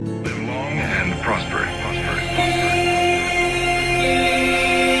prosper.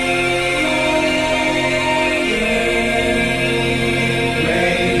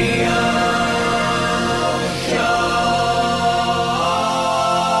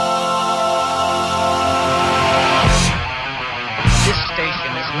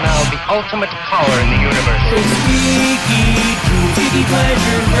 Ultimate power in the universe. It's Geeky, Jules, Geeky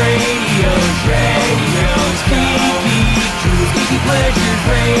Pleasures, radios. Geeky, Jules, Geeky Pleasures,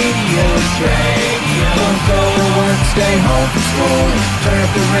 radios. Don't go to work, stay home from school. Turn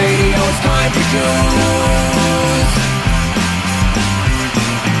up the radio, it's time for Jules.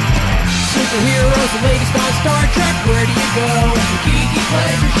 Superheroes, the latest on Star Trek, where do you go? The Geeky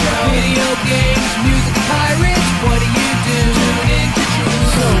Pleasure Show. Video games, music, pirates, what do you do? Tune in to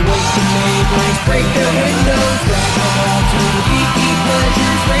Jules. So wake the neighbors, break their windows, drag them all to the Geeky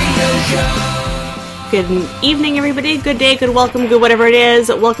Pleasures Radio Show. Good evening, everybody. Good day, good welcome, good whatever it is.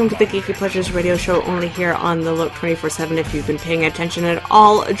 Welcome to the Geeky Pleasures Radio Show, only here on the Look 24/7. If you've been paying attention at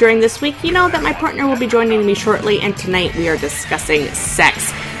all during this week, you know that my partner will be joining me shortly, and tonight we are discussing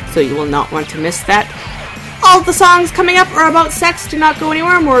sex, so you will not want to miss that. All the songs coming up are about sex. Do not go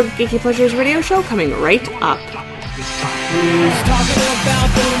anywhere. More Geeky Pleasures Radio Show coming right up. Who's talking about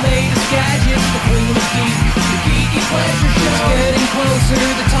the latest gadgets, the queen of geek, the Geeky Pleasure Show. It's getting closer,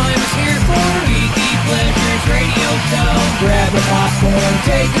 the time is here for Geeky Pleasures Radio Show. Grab a popcorn,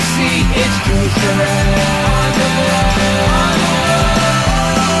 take a seat, it's Jules on the block,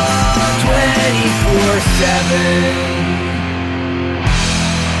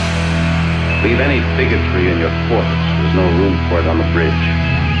 24/7. Leave any bigotry in your quarters. There's no room for it on the bridge.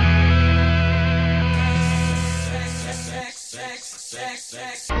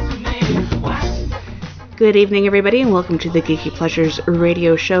 Good evening, everybody, and welcome to the Geeky Pleasures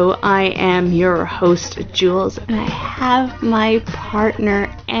Radio Show. I am your host, Jules, and I have my partner,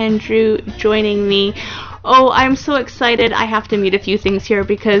 Andrew, joining me. Oh, I'm so excited. I have to meet a few things here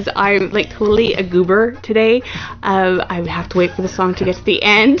because I'm like totally a goober today. I have to wait for the song to get to the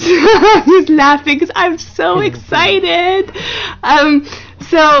end. I'm just laughing because I'm so excited.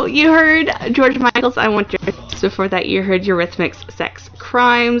 So you heard George Michael's I Want Your Hips. Before that you heard Eurythmics' Sex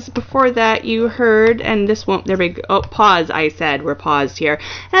Crimes. Before that you heard, and this won't, there we go, oh, pause, I said, we're paused here.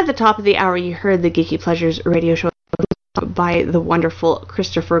 And at the top of the hour you heard the Geeky Pleasures Radio Show by the wonderful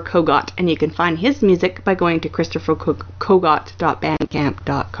Christopher Kogot, and you can find his music by going to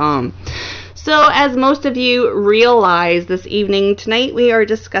christopherkogot.bandcamp.com. So, as most of you realize this evening, tonight we are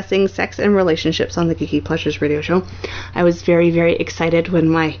discussing sex and relationships on the Geeky Pleasures Radio Show. I was very, very excited when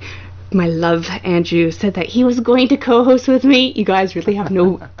my love Andrew said that he was going to co-host with me. You guys really have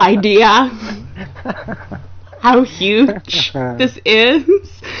no idea how huge this is.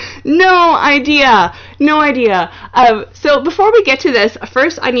 No idea. So before we get to this,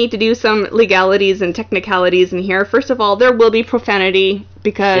 first I need to do some legalities and technicalities in here. First of all, there will be profanity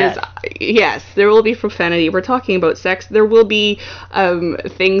because, yes, there will be profanity. We're talking about sex. There will be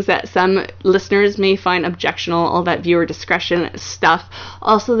things that some listeners may find objectionable, all that viewer discretion stuff.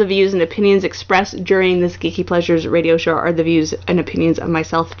 Also, the views and opinions expressed during this Geeky Pleasures Radio Show are the views and opinions of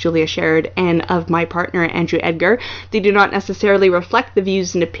myself, Julia Sherrod, and of my partner, Andrew Edgar. They do not necessarily reflect the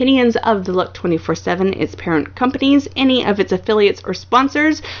views and opinions of the Look 24/7, its parent companies, any of its affiliates or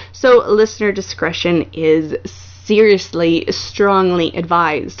sponsors, so listener discretion is seriously, strongly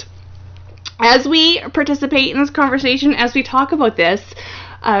advised. As we participate in this conversation, as we talk about this,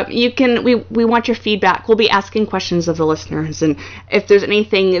 we want your feedback. We'll be asking questions of the listeners, and if there's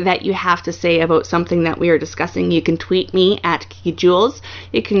anything that you have to say about something that we are discussing, you can tweet me at Jules.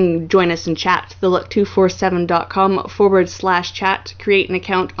 You can join us in chat, thelook247.com/chat. Create an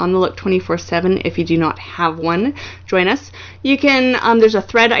account on the Look 24/7 if you do not have one. Join us. You can, there's a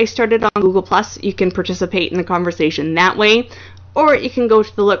thread I started on Google+. You can participate in the conversation that way. Or you can go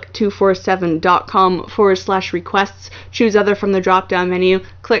to the look247.com/requests, choose other from the drop-down menu,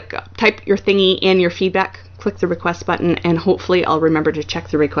 type your thingy in your feedback, click the request button, and hopefully I'll remember to check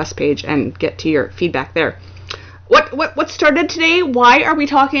the request page and get to your feedback there. What started today? Why are we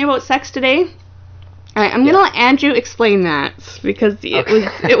talking about sex today? All right, I'm gonna let Andrew explain that because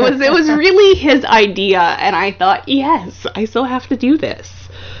it was really his idea, and I thought, yes, I still have to do this.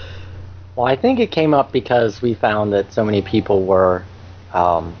 Well, I think it came up because we found that so many people were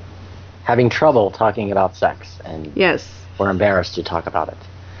having trouble talking about sex, and were embarrassed to talk about it.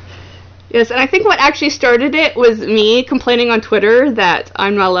 Yes, and I think what actually started it was me complaining on Twitter that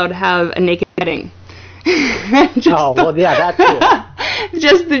I'm not allowed to have a naked wedding. That too.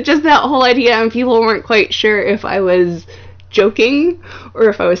 just that whole idea, and people weren't quite sure if I was joking or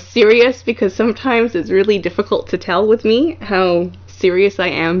if I was serious, because sometimes it's really difficult to tell with me how serious I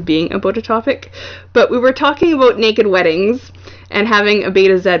am being about a topic. But we were talking about naked weddings and having a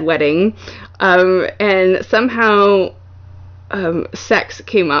Beta Z wedding, and somehow sex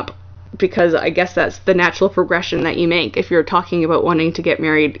came up, because I guess that's the natural progression that you make if you're talking about wanting to get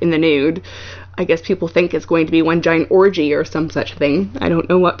married in the nude. I guess people think it's going to be one giant orgy or some such thing. I don't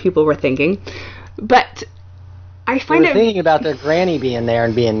know what people were thinking. But I find they were thinking about their granny being there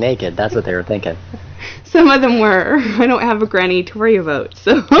and being naked. That's what they were thinking. Some of them were. I don't have a granny to worry about,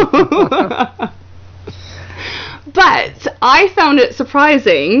 so... But I found it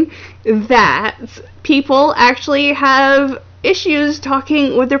surprising that people actually have issues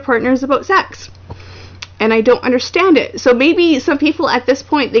talking with their partners about sex. And I don't understand it. So maybe some people at this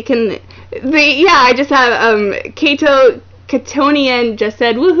point, I just have, Katonian just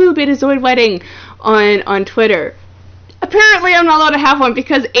said, woohoo, Betazoid wedding on Twitter. Apparently I'm not allowed to have one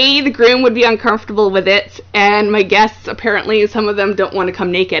because A, the groom would be uncomfortable with it, and my guests, apparently some of them don't want to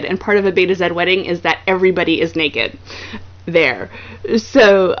come naked, and part of a Beta Z wedding is that everybody is naked there.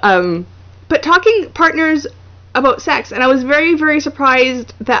 So, but talking partners about sex, and I was very, very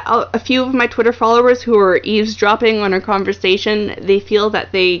surprised that a few of my Twitter followers who are eavesdropping on our conversation, they feel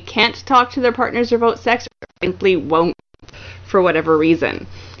that they can't talk to their partners about sex, or simply won't for whatever reason.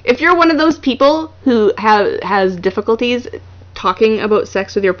 If you're one of those people who has difficulties talking about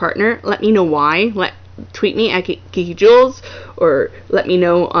sex with your partner, let me know why. Tweet me at Geeky Jules, or let me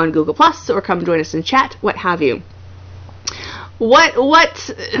know on Google Plus, or come join us in chat, what have you. What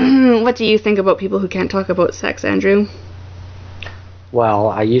do you think about people who can't talk about sex, Andrew? Well,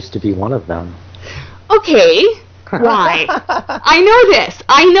 I used to be one of them. Okay. Why? I know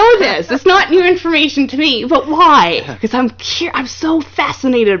this. It's not new information to me, but why? Because I'm so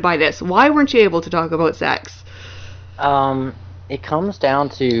fascinated by this. Why weren't you able to talk about sex? It comes down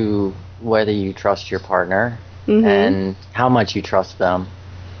to whether you trust your partner, and how much you trust them,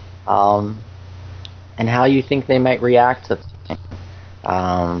 and how you think they might react to things.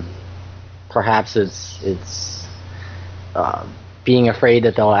 Perhaps it's being afraid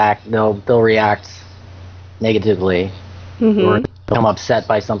that they'll react negatively, or become upset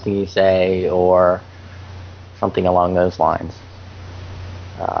by something you say, or something along those lines.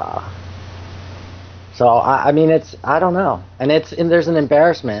 So I mean, I don't know, and there's an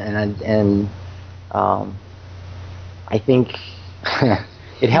embarrassment, and I think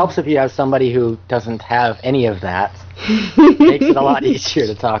it helps if you have somebody who doesn't have any of that. It makes it a lot easier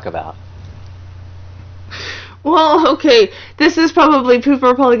to talk about. Well, okay, people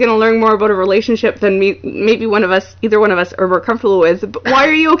are probably going to learn more about a relationship than maybe either one of us are more comfortable with, but why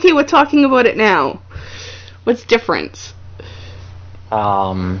are you okay with talking about it now? What's different?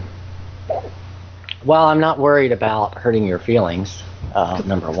 Well, I'm not worried about hurting your feelings,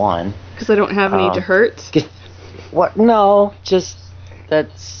 number one. Because I don't have any to hurt? What? No, just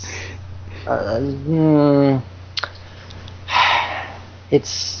that's...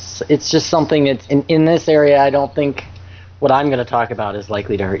 It's just something that's in this area. I don't think what I'm going to talk about is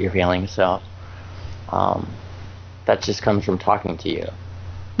likely to hurt your feelings. So that just comes from talking to you.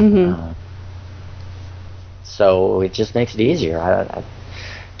 So it just makes it easier. I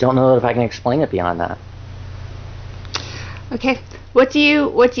don't know if I can explain it beyond that. Okay. What do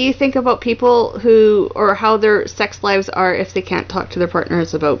you think about people or how their sex lives are if they can't talk to their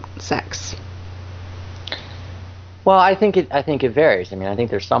partners about sex? Well, I think it varies. I mean, I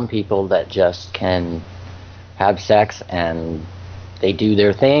think there's some people that just can have sex and they do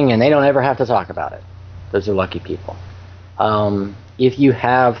their thing and they don't ever have to talk about it. Those are lucky people. If you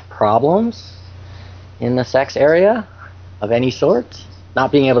have problems in the sex area of any sort,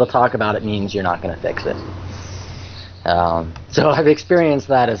 not being able to talk about it means you're not going to fix it. So I've experienced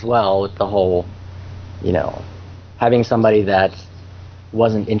that as well with the whole, having somebody that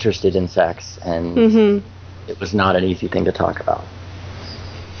wasn't interested in sex, and it was not an easy thing to talk about.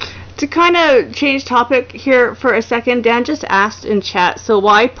 To kind of change topic here for a second, Dan just asked in chat, so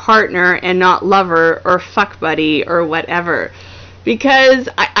why partner and not lover or fuck buddy or whatever? Because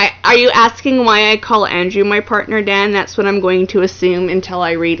are you asking why I call Andrew my partner, Dan? That's what I'm going to assume until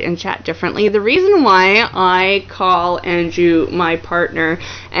I read in chat differently. The reason why I call Andrew my partner,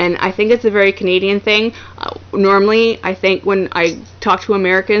 and I think it's a very Canadian thing, normally I think when I talk to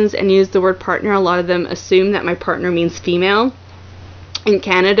Americans and use the word partner, a lot of them assume that my partner means female. In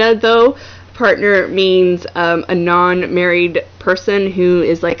Canada, though, partner means a non-married person who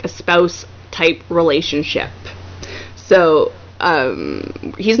is like a spouse type relationship. So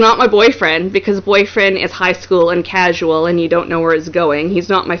he's not my boyfriend because boyfriend is high school and casual and you don't know where it's going. He's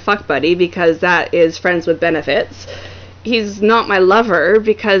not my fuck buddy because that is friends with benefits. he's not my lover,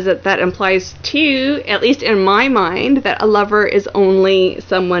 because that implies too, at least in my mind, that a lover is only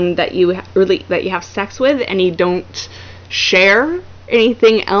someone that you have sex with and you don't share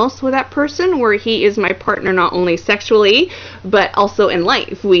anything else with that person, where he is my partner not only sexually but also in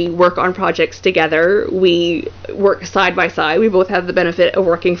life. We work on projects together, we work side by side, we both have the benefit of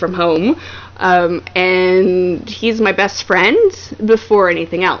working from home, and he's my best friend before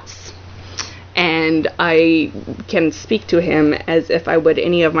anything else, and I can speak to him as if I would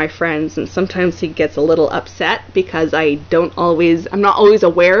any of my friends, and sometimes he gets a little upset because I'm not always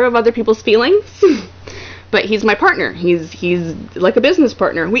aware of other people's feelings. But he's my partner. He's like a business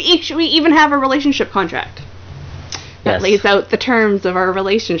partner. We even have a relationship contract that lays out the terms of our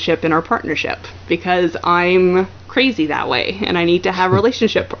relationship and our partnership, because I'm crazy that way and I need to have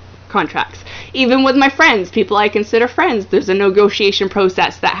relationship contracts. Even with my friends, people I consider friends, there's a negotiation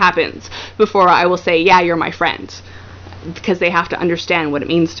process that happens before I will say, yeah, you're my friend, because they have to understand what it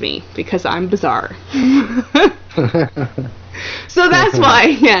means to me, because I'm bizarre. So that's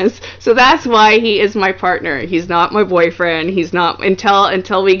why, yes. So that's why he is my partner. He's not my boyfriend. He's not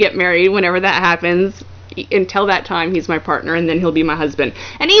until we get married, whenever that happens. Until that time, he's my partner, and then he'll be my husband.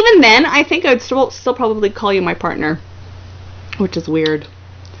 And even then, I think I'd still probably call you my partner, which is weird.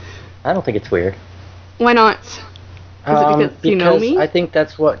 I don't think it's weird. Why not? Is it because you know me? I think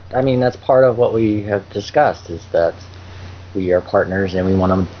that's part of what we have discussed, is that we are partners and we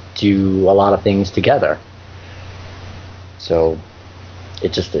want to do a lot of things together. So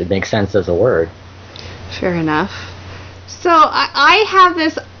it makes sense as a word. Fair enough. So I have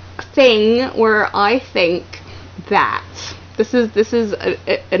this thing where I think that this is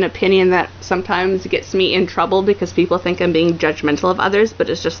an opinion that sometimes gets me in trouble because people think I'm being judgmental of others,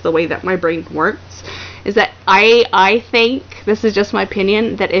 but it's just the way that my brain works. Is that I think, this is just my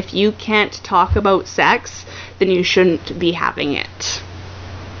opinion, that if you can't talk about sex, then you shouldn't be having it.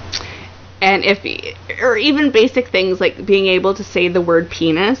 And or even basic things like being able to say the word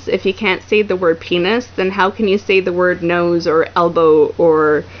penis. If you can't say the word penis, then how can you say the word nose or elbow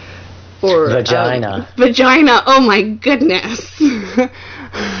or vagina? Vagina. Oh my goodness.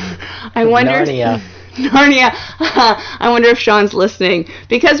 I wonder. Narnia. I wonder if Sean's listening,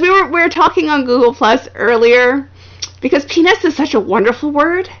 because we were talking on Google Plus earlier, because penis is such a wonderful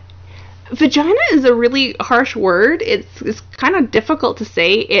word. Vagina is a really harsh word. It's kind of difficult to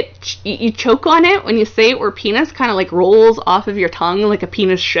say. You choke on it when you say it, or penis kind of like rolls off of your tongue like a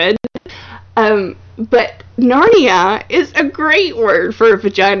penis should. But Narnia is a great word for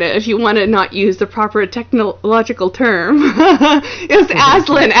vagina if you want to not use the proper technological term. It's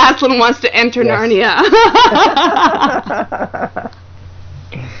Aslan. Aslan wants to enter Narnia.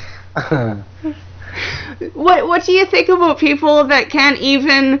 What do you think about people that can't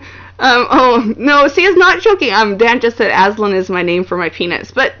even... oh, no, see, it's not joking. Dan just said Aslan is my name for my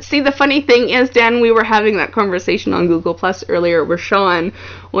penis. But see, the funny thing is, Dan, we were having that conversation on Google Plus earlier where Sean,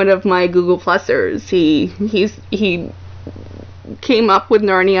 one of my Google Plusers, he came up with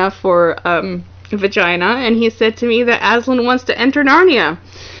Narnia for vagina, and he said to me that Aslan wants to enter Narnia.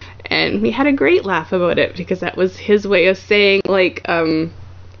 And we had a great laugh about it, because that was his way of saying, like,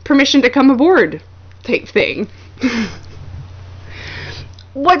 permission to come aboard type thing.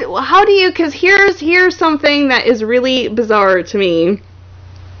 How do you, because here's something that is really bizarre to me,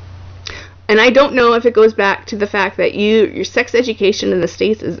 and I don't know if it goes back to the fact that your sex education in the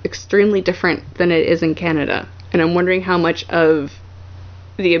States is extremely different than it is in Canada, and I'm wondering how much of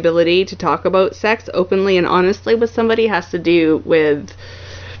the ability to talk about sex openly and honestly with somebody has to do with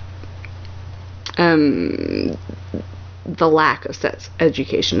the lack of sex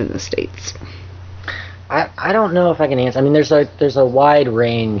education in the States. I don't know if I can answer. I mean, there's a wide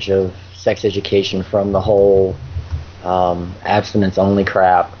range of sex education, from the whole abstinence only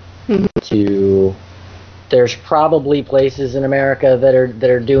crap to there's probably places in America that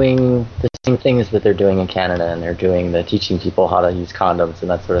are doing the same things that they're doing in Canada, and they're teaching people how to use condoms and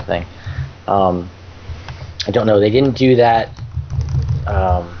that sort of thing. I don't know. They didn't do that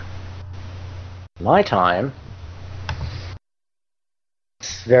my time.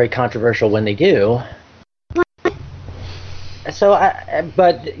 It's very controversial when they do. So,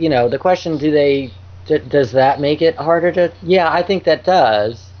 but the question: does that make it harder to? Yeah, I think that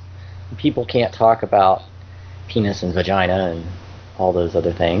does. People can't talk about penis and vagina and all those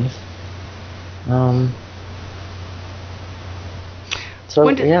other things.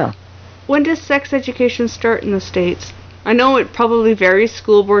 When does sex education start in the States? I know it probably varies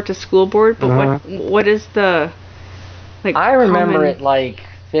school board to school board, but what is the I remember it like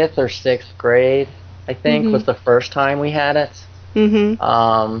 5th or 6th grade. I think was the first time we had it.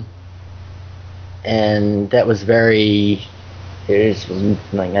 and that was very, it was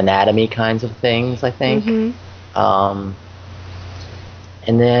like anatomy kinds of things, I think. And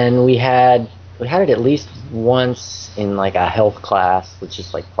then we had it at least once in like a health class, which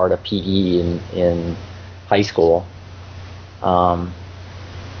is like part of PE in high school. And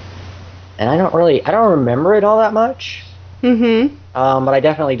I don't remember it all that much. But I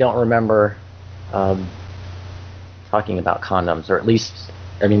definitely don't remember talking about condoms, or at least,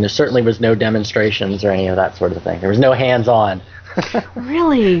 I mean, there certainly was no demonstrations or any of that sort of thing. There was no hands-on.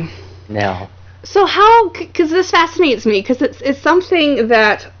 Really? No. So how, because this fascinates me, because it's something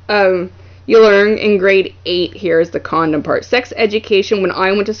that you learn in grade 8 here is the condom part. Sex education, when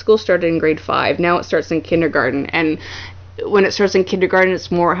I went to school, started in grade 5. Now it starts in kindergarten. And when it starts in kindergarten,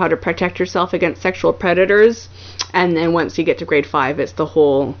 it's more how to protect yourself against sexual predators. And then once you get to grade 5, it's the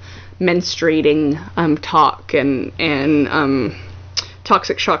whole menstruating talk and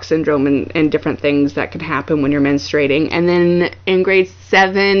toxic shock syndrome and different things that can happen when you're menstruating. And then in grade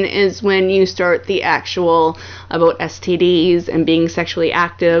 7 is when you start the actual about STDs and being sexually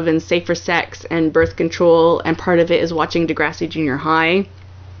active and safer sex and birth control, and part of it is watching Degrassi Junior High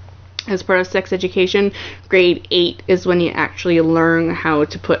as part of sex education. Grade 8 is when you actually learn how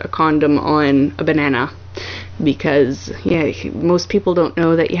to put a condom on a banana, because most people don't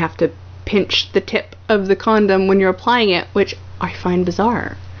know that you have to pinch the tip of the condom when you're applying it, which I find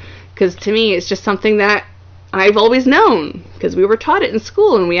bizarre, because to me it's just something that I've always known, because we were taught it in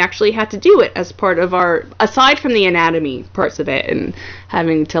school and we actually had to do it as part of our, aside from the anatomy parts of it and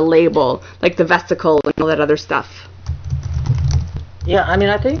having to label like the vesicle and all that other stuff. Yeah, I mean,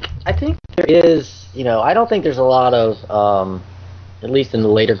 I think there is, I don't think there's a lot of, at least in the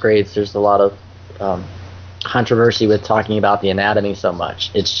later grades, there's a lot of controversy with talking about the anatomy so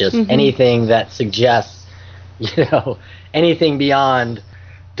much. It's just anything that suggests, anything beyond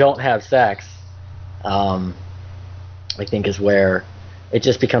don't have sex, I think is where it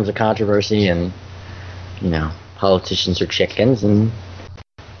just becomes a controversy, and, politicians are chickens, and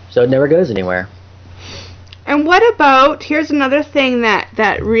so it never goes anywhere. And what about, here's another thing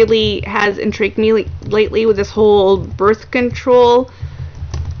that really has intrigued me lately with this whole birth control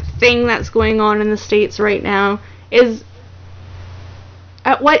thing that's going on in the States right now, is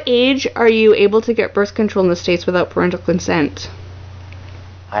at what age are you able to get birth control in the States without parental consent?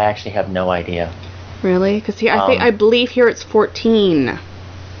 I actually have no idea. Really? Because here, I believe here it's 14.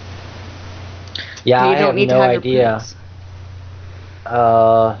 Yeah, you I don't have need no to have idea.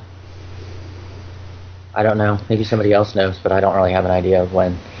 I don't know. Maybe somebody else knows, but I don't really have an idea of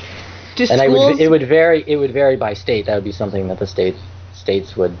when. It would vary by state. That would be something that the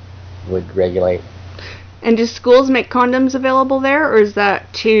states would regulate. And do schools make condoms available there, or is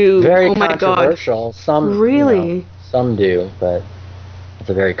that too very controversial? Some really, some do, but it's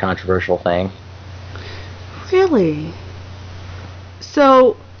a very controversial thing. Really?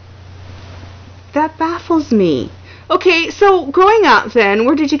 So that baffles me. Okay, so growing up then,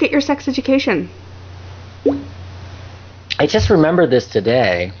 where did you get your sex education? I just remember this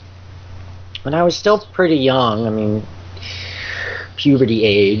today. When I was still pretty young, I mean, puberty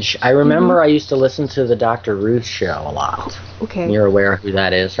age, I remember I used to listen to the Dr. Ruth show a lot. Okay. You're aware who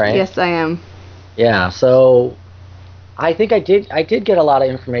that is, right? Yes, I am. Yeah, so I think I did get a lot of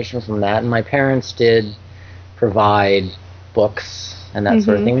information from that, and my parents did provide books and that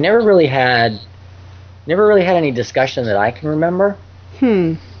sort of thing. We never really had any discussion that I can remember.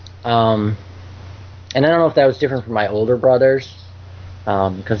 And I don't know if that was different from my older brothers,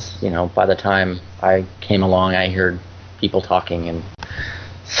 because, by the time I came along, I heard people talking, and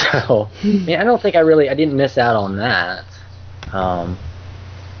so, I don't think I didn't miss out on that.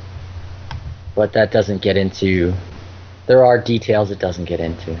 But that doesn't get into, there are details it doesn't get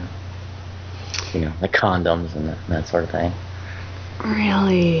into, like condoms and that sort of thing.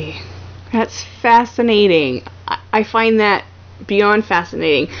 Really? That's fascinating. I find that beyond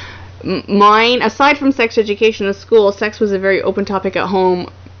fascinating. Mine, aside from sex education in school, sex was a very open topic at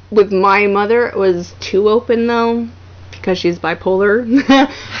home. With my mother, it was too open, though, because she's bipolar,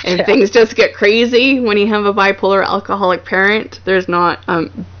 and things just get crazy when you have a bipolar alcoholic parent. There's not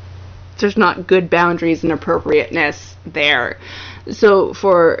good boundaries and appropriateness there. So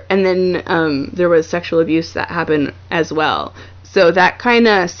and then there was sexual abuse that happened as well. So that kind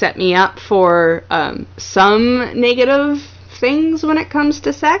of set me up for some negative things when it comes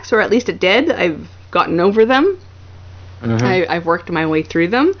to sex, or at least it did. I've gotten over them. I've worked my way through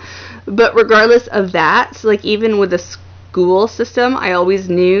them. But regardless of that, like even with the school system, I always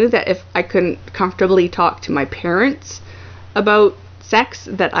knew that if I couldn't comfortably talk to my parents about sex,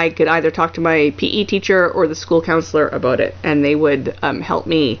 that I could either talk to my PE teacher or the school counselor about it, and they would help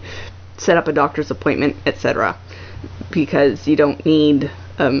me set up a doctor's appointment, etc. Because you don't need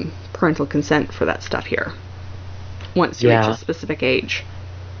parental consent for that stuff here once you reach a specific age.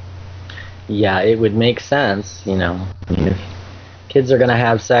 Yeah, it would make sense, you know. I mean, if kids are going to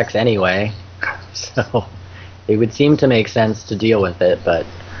have sex anyway, so it would seem to make sense to deal with it, but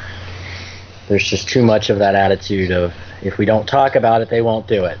there's just too much of that attitude of, if we don't talk about it, they won't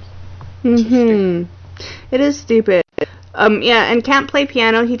do it. It is stupid. And can't play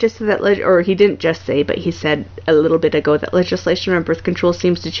piano. He just said that, or he didn't just say, but he said a little bit ago that legislation on birth control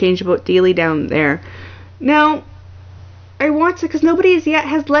seems to change about daily down there. Now, I want to, because nobody as yet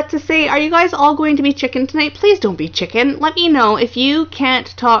has let to say, are you guys all going to be chicken tonight? Please don't be chicken. Let me know if you can't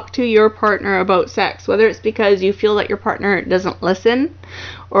talk to your partner about sex, whether it's because you feel that your partner doesn't listen,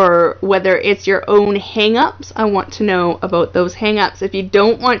 or whether it's your own hang-ups. I want to know about those hang-ups. If you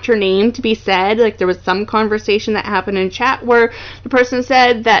don't want your name to be said, like there was some conversation that happened in chat where the person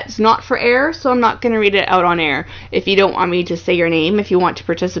said that's not for air, so I'm not going to read it out on air. If you don't want me to say your name, if you want to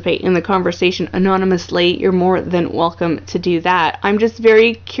participate in the conversation anonymously, you're more than welcome to do that. I'm just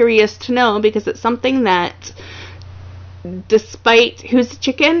very curious to know, because it's something that, despite who's a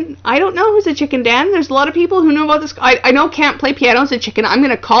chicken, I don't know who's a chicken, Dan. There's a lot of people who know about this. I know Can't Play Piano's a chicken. I'm going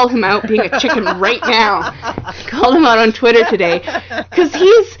to call him out being a chicken right now. Call him out on Twitter today. Because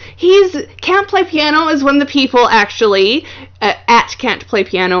he's Can't Play Piano is one of the people, actually, at Can't Play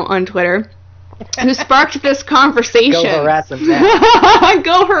Piano on Twitter, who sparked this conversation. Go harass him now.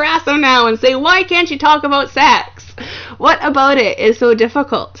 Go harass him now and say, why can't you talk about sex? What about it is so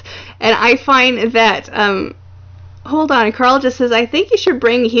difficult? And I find that, hold on, Carl just says, I think you should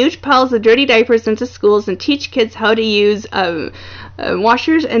bring huge piles of dirty diapers into schools and teach kids how to use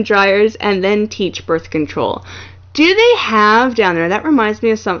washers and dryers, and then teach birth control. Do they have down there? That reminds me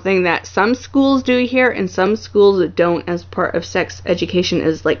of something that some schools do here and some schools don't as part of sex education,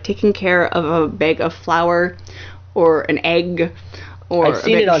 is like taking care of a bag of flour or an egg. Or I've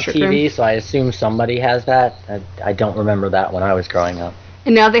seen it on TV, so I assume somebody has that. I don't remember that when I was growing up.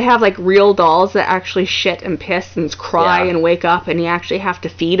 And now they have like real dolls that actually shit and piss and cry and wake up, and you actually have to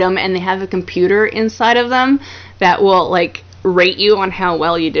feed them, and they have a computer inside of them that will like rate you on how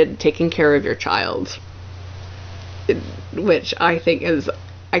well you did taking care of your child. Which I think is,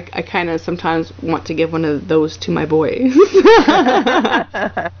 I kind of sometimes want to give one of those to my boys.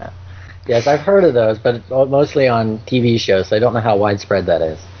 Yes, I've heard of those, but mostly on TV shows, so I don't know how widespread that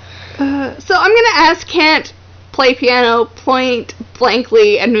is. So I'm going to ask Can't Play Piano point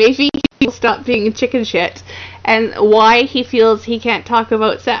blankly, and maybe he'll stop being a chicken shit, and why he feels he can't talk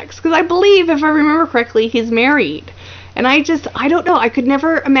about sex. Because I believe, if I remember correctly, he's married. And I don't know, I could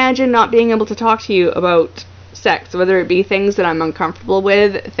never imagine not being able to talk to you about sex, whether it be things that I'm uncomfortable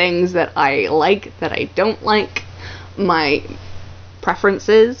with, things that I like, that I don't like, my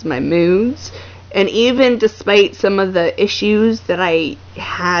preferences, my moods, and even despite some of the issues that I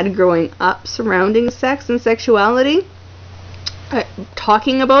had growing up surrounding sex and sexuality,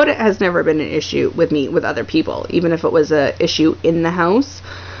 talking about it has never been an issue with me with other people, even if it was an issue in the house.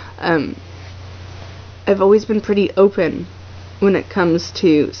 I've always been pretty open when it comes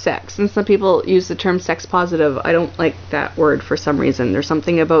to sex, and some people use the term sex positive. I don't like that word for some reason. There's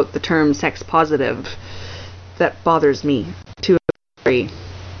something about the term sex positive that bothers me to a degree.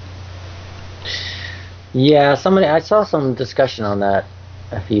 Yeah, I saw some discussion on that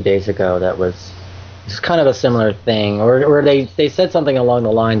a few days ago that was just kind of a similar thing, or they said something along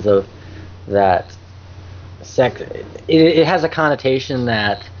the lines of that sex, it has a connotation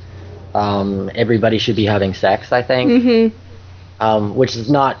that everybody should be having sex, I think, which is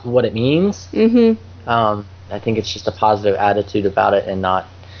not what it means. I think it's just a positive attitude about it, and not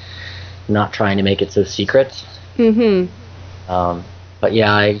trying to make it so secret. But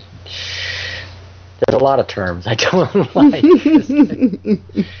yeah, there's a lot of terms I don't like.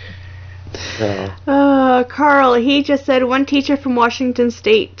 Carl, he just said one teacher from Washington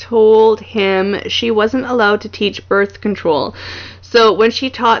State told him she wasn't allowed to teach birth control. So when she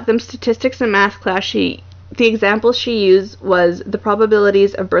taught them statistics in math class, the example she used was the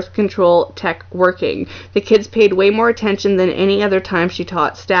probabilities of birth control tech working. The kids paid way more attention than any other time she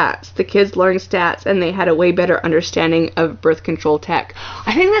taught stats. The kids learned stats, and they had a way better understanding of birth control tech.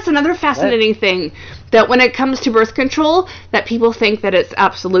 I think that's another fascinating thing, that when it comes to birth control, that people think that it's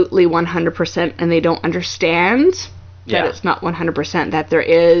absolutely 100% and they don't understand that it's not 100%, that there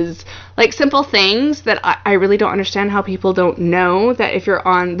is like simple things that I really don't understand how people don't know, that if you're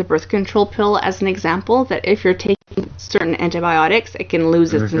on the birth control pill, as an example, that if you're taking certain antibiotics, it can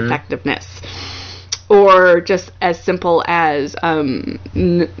lose its effectiveness. Or just as simple as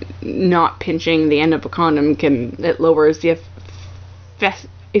not pinching the end of a condom, it lowers the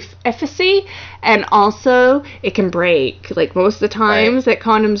efficacy, and also it can break. Like, most of the times that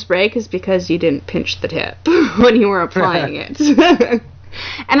condoms break is because you didn't pinch the tip when you were applying it.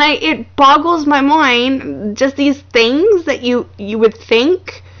 And it boggles my mind, just these things that you would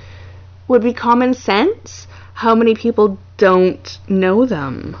think would be common sense, how many people don't know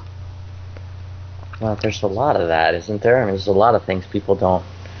them. Well, there's a lot of that, isn't there? I mean, there's a lot of things people don't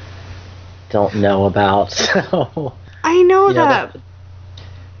know about. So I know that.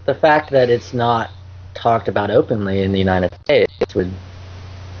 The fact that it's not talked about openly in the United States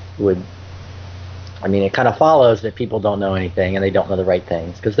would I mean, it kind of follows that people don't know anything and they don't know the right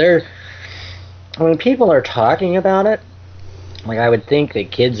things, because when people are talking about it, like, I would think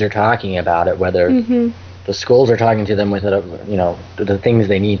that kids are talking about it, whether the schools are talking to them with it, the things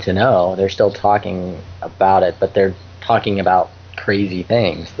they need to know. They're still talking about it, but they're talking about crazy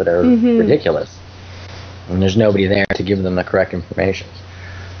things that are ridiculous, and there's nobody there to give them the correct information.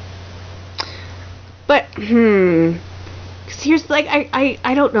 But here's, like,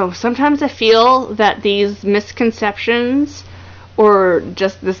 I don't know. Sometimes I feel that these misconceptions or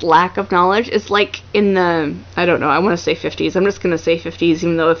just this lack of knowledge is like in the, I don't know, I want to say 50s. I'm just going to say 50s,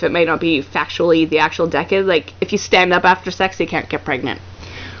 even though if it may not be factually the actual decade. Like, if you stand up after sex, you can't get pregnant.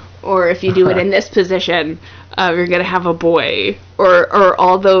 Or if you do it in this position, you're going to have a boy. Or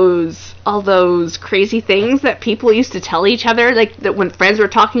all those crazy things that people used to tell each other, like, that when friends were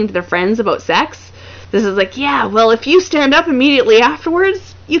talking to their friends about sex. This is like, yeah, well, if you stand up immediately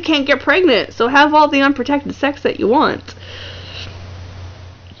afterwards, you can't get pregnant. So have all the unprotected sex that you want.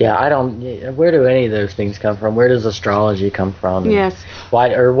 Yeah, where do any of those things come from? Where does astrology come from? Yes.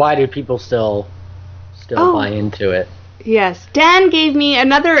 Why do people still buy into it? Yes. Dan gave me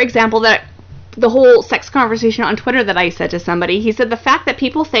another example, that the whole sex conversation on Twitter that I said to somebody. He said the fact that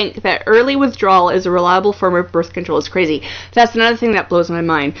people think that early withdrawal is a reliable form of birth control is crazy. That's another thing that blows my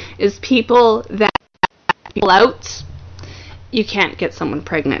mind, is people that pull out, you can't get someone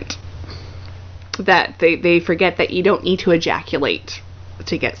pregnant. That they forget that you don't need to ejaculate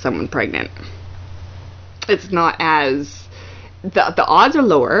to get someone pregnant. It's not as, the odds are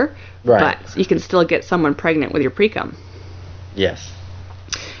lower, right, but you can still get someone pregnant with your pre-cum. Yes.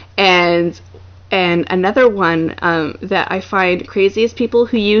 And another one that I find crazy is people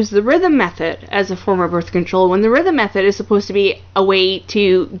who use the rhythm method as a form of birth control, when the rhythm method is supposed to be a way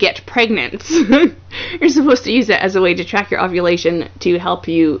to get pregnant. You're supposed to use it as a way to track your ovulation to help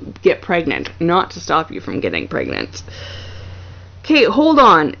you get pregnant, not to stop you from getting pregnant. Okay, hold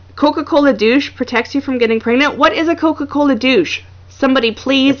on. Coca-Cola douche protects you from getting pregnant? What is a Coca-Cola douche? Somebody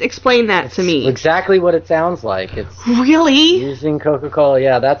please explain that to me. Exactly what it sounds like. It's really? Using Coca-Cola,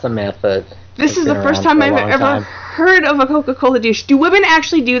 yeah, that's a myth. This is the first time I've ever heard of a Coca-Cola douche. Do women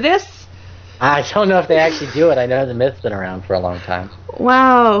actually do this? I don't know if they actually do it. I know the myth's been around for a long time.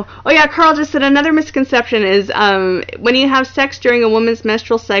 Wow. Oh yeah, Carl just said another misconception is when you have sex during a woman's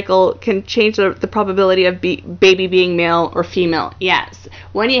menstrual cycle can change the probability of baby being male or female. Yes.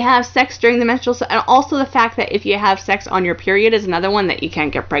 When you have sex during the menstrual cycle, and also the fact that if you have sex on your period is another one that you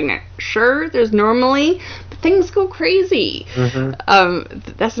can't get pregnant. Sure, there's normally, but things go crazy.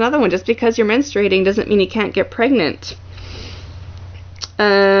 That's another one. Just because you're menstruating doesn't mean you can't get pregnant.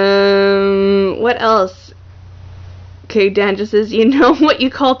 What else? Okay, Dan just says, you know what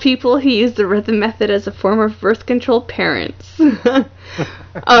you call people who use the rhythm method as a form of birth control? Parents.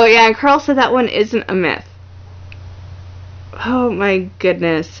 Oh yeah, and Carl said that one isn't a myth. Oh my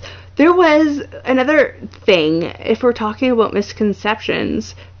goodness. There was another thing, if we're talking about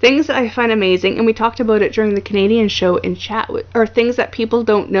misconceptions, things that I find amazing, and we talked about it during the Canadian show in chat, are things that people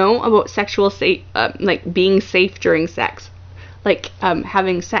don't know about sexual like being safe during sex. Like,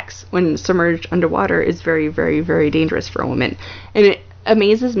 having sex when submerged underwater is very, very, very dangerous for a woman. And it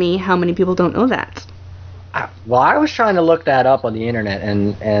amazes me how many people don't know that. Well, I was trying to look that up on the internet,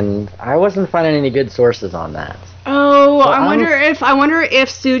 and I wasn't finding any good sources on that. Oh, well, I wonder if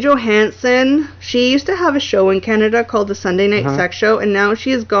Sue Johansson, she used to have a show in Canada called the Sunday Night Sex Show, and now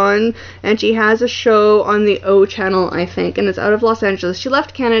she is gone, and she has a show on the O channel, I think, and it's out of Los Angeles. She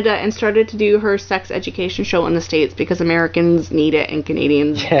left Canada and started to do her sex education show in the States because Americans need it and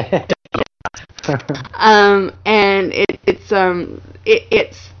Canadians and it's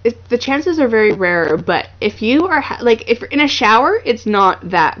the chances are very rare, but if you are if you're in a shower, it's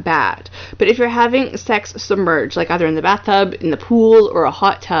not that bad. But if you're having sex submerged, like either in the bathtub, in the pool, or a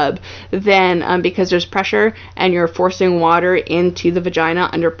hot tub, then because there's pressure and you're forcing water into the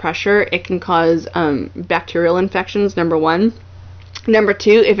vagina under pressure, it can cause bacterial infections, number one. Number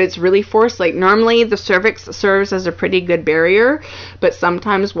two, if it's really forced, like normally the cervix serves as a pretty good barrier, but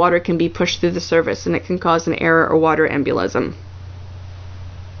sometimes water can be pushed through the cervix and it can cause an error or water embolism.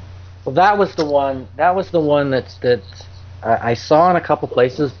 Well, that was the one. That was the one that I saw in a couple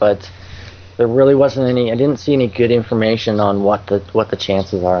places, but there really wasn't any. I didn't see any good information on what the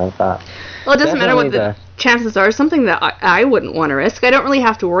chances are of that. Well, it doesn't matter what the chances are. Something that I wouldn't want to risk. I don't really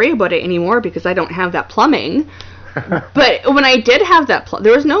have to worry about it anymore because I don't have that plumbing. But when I did have that,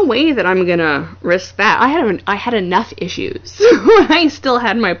 there was no way that I'm gonna risk that. I had enough issues when I still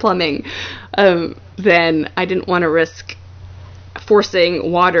had my plumbing. Then I didn't want to risk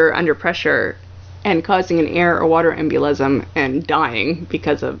forcing water under pressure and causing an air or water embolism and dying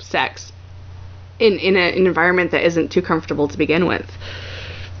because of sex in an environment that isn't too comfortable to begin with.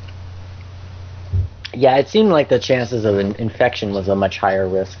 Yeah, it seemed like the chances of an infection was a much higher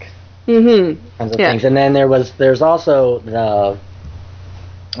risk. Mm-hmm. Kinds of things. And then there's also the,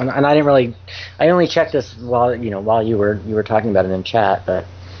 and I didn't really, I only checked this while you were talking about it in chat, but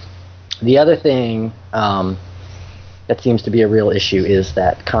the other thing that seems to be a real issue is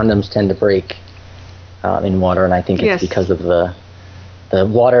that condoms tend to break in water, and I think it's because of the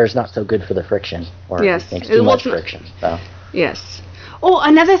water is not so good for the friction, or it makes too much friction. So. Yes. Oh,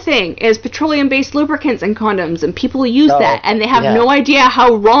 another thing is petroleum-based lubricants in condoms, and people use that, and they have no idea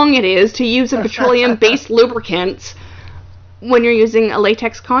how wrong it is to use a petroleum-based lubricant when you're using a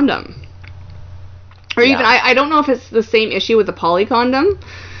latex condom. Or even, I don't know if it's the same issue with the poly condom,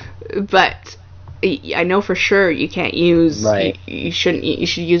 but I know for sure you can't use, you should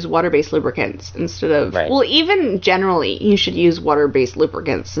use water-based lubricants instead of, well, even generally, you should use water-based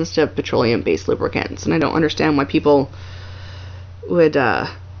lubricants instead of petroleum-based lubricants, and I don't understand why people would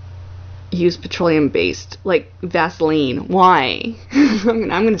use petroleum-based, like Vaseline. Why? I'm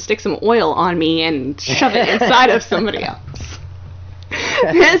gonna stick some oil on me and shove it inside of somebody else.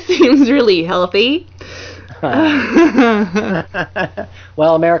 That seems really healthy.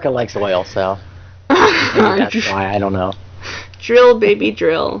 Well, America likes oil, so maybe that's why. I don't know. Drill, baby,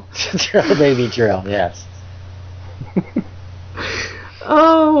 drill. Drill, baby, drill. Yes.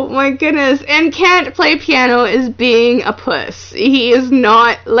 Oh my goodness. And Can't Play Piano is being a puss. He is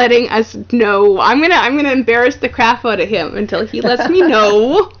not letting us know. I'm gonna embarrass the crap out of him until he lets me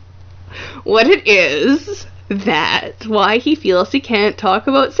know what it is why he feels he can't talk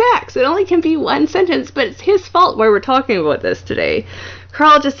about sex. It only can be one sentence, but it's his fault why we're talking about this today.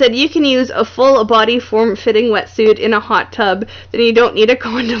 Carl just said you can use a full body form-fitting wetsuit in a hot tub, then you don't need a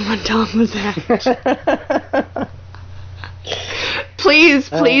condom on top of that. Please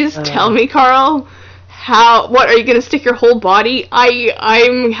tell me, Carl, what are you going to stick your whole body?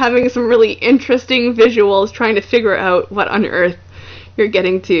 I'm having some really interesting visuals trying to figure out what on earth you're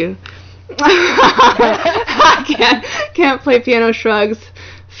getting to. Can't play piano, shrugs.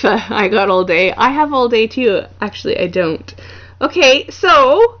 I got all day. I have all day too. Actually, I don't. Okay,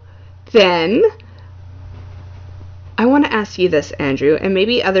 so then I want to ask you this, Andrew, and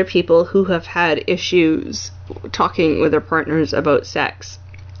maybe other people who have had issues talking with their partners about sex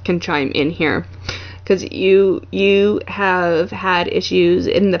can chime in here, because you have had issues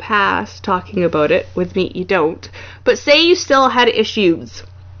in the past talking about it. With me, you don't. But say you still had issues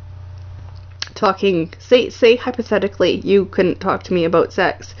talking. Say hypothetically you couldn't talk to me about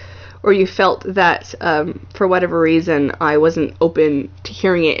sex, or you felt that for whatever reason I wasn't open to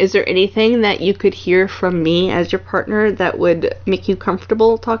hearing it. Is there anything that you could hear from me as your partner that would make you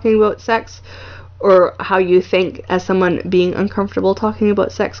comfortable talking about sex? Or how you think, as someone being uncomfortable talking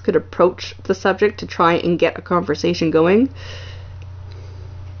about sex, could approach the subject to try and get a conversation going?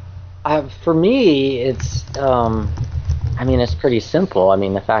 For me, it's, it's pretty simple. I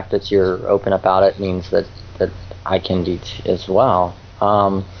mean, the fact that you're open about it means that I can do as well.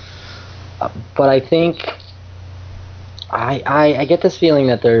 But I think I get this feeling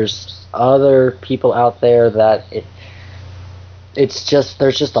that there's other people out there that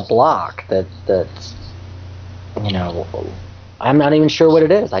there's just a block that's I'm not even sure what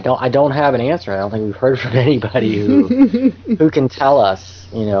it is. I don't have an answer. I don't think we've heard from anybody who can tell us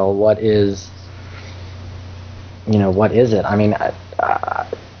what is it. I mean,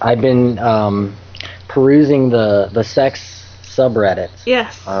 I've been perusing the sex subreddits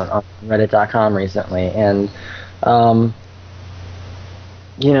on reddit.com recently, and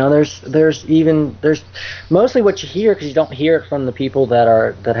there's mostly what you hear, because you don't hear it from the people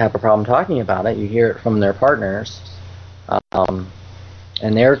that have a problem talking about it. You hear it from their partners, and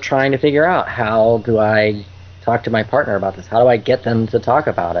they're trying to figure out, how do I talk to my partner about this? How do I get them to talk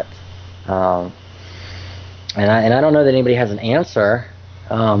about it? And I don't know that anybody has an answer.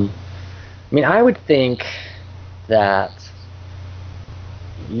 I would think that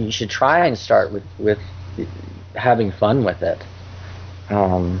you should try and start with having fun with it. I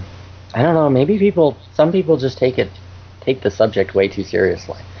don't know, maybe some people just take the subject way too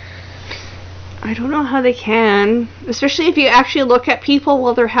seriously. I don't know how they can, especially if you actually look at people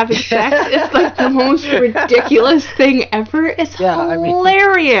while they're having sex. It's like the most ridiculous thing ever. It's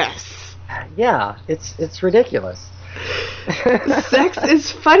hilarious. Yeah, it's ridiculous. Sex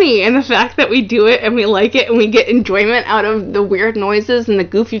is funny, and the fact that we do it and we like it and we get enjoyment out of the weird noises and the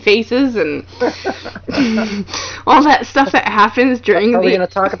goofy faces and all that stuff that happens during Are we going to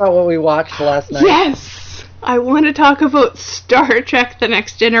talk about what we watched last night? Yes! I want to talk about Star Trek The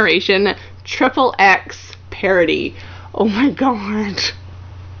Next Generation XXX parody. Oh my god.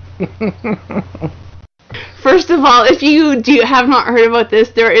 First of all, if you have not heard about this,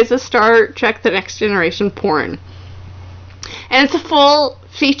 there is a Star Trek The Next Generation porn. And it's a full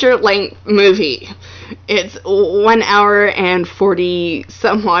feature-length movie. It's 1 hour and 40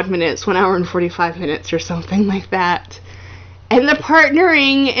 some odd minutes, 1 hour and 45 minutes or something like that. And the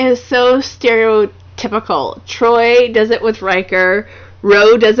partnering is so stereotypical. Troy does it with Riker,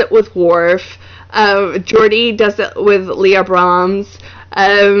 Ro does it with Worf, Geordi does it with Leah Brahms,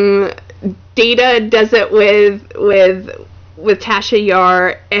 Data does it with Tasha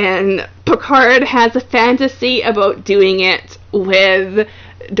Yar, and Picard has a fantasy about doing it with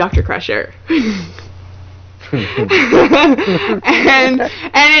Dr. Crusher. and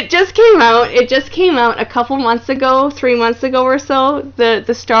it just came out. It just came out a couple months ago, 3 months ago or so.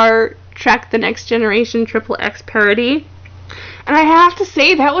 The Star Trek The Next Generation XXX parody. And I have to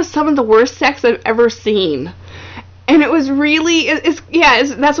say, that was some of the worst sex I've ever seen. And it was really,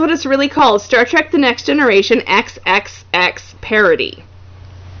 that's what it's really called. Star Trek The Next Generation XXX parody.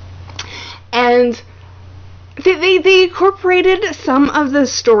 And they incorporated some of the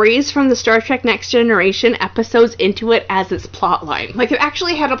stories from the Star Trek Next Generation episodes into it as its plot line. Like, it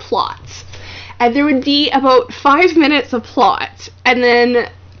actually had a plot. And there would be about 5 minutes of plot, and then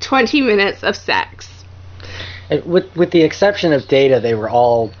 20 minutes of sex. With the exception of Data, they were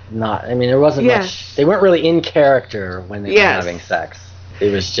all not. I mean, there wasn't much. They weren't really in character when they were having sex.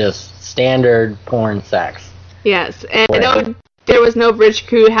 It was just standard porn sex. Yes, and there was no bridge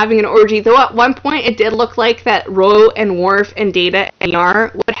crew having an orgy. Though at one point it did look like that Ro and Worf and Data and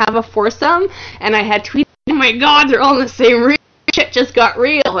Yar would have a foursome, and I had tweeted, "Oh my God, they're all in the same room. Shit just got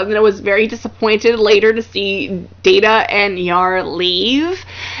real." And then I was very disappointed later to see Data and Yar leave,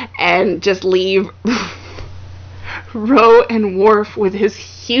 and just leave Ro and Worf with his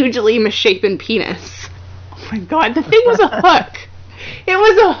hugely misshapen penis. Oh my god, the thing was a hook. It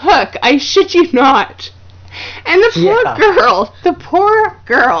was a hook, I shit you not. And the poor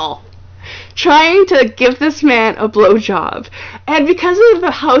girl, trying to give this man a blowjob. And because of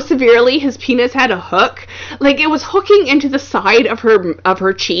how severely his penis had a hook, like, it was hooking into the side of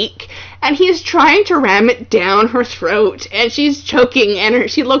her cheek, and he's trying to ram it down her throat, and she's choking,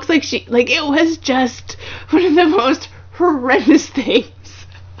 and she looks like it was just one of the most horrendous things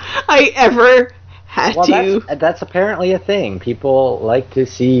I ever had to. That's apparently a thing. People like to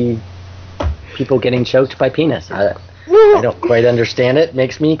see people getting choked by penis. I don't quite understand it.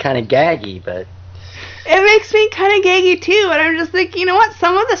 Makes me kind of gaggy, but it makes me kind of gaggy too. And I'm just like, you know what?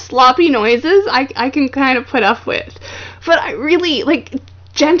 Some of the sloppy noises I can kind of put up with, but I really like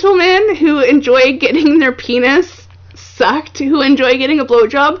gentlemen who enjoy getting their penis sucked, who enjoy getting a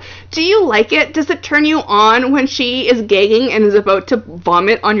blowjob. Do you like it? Does it turn you on when she is gagging and is about to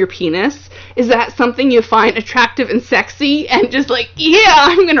vomit on your penis? Is that something you find attractive and sexy, and just like, yeah,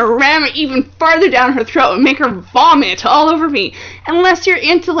 I'm gonna ram it even farther down her throat and make her vomit all over me? Unless you're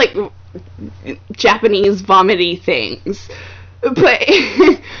into like Japanese vomity things. But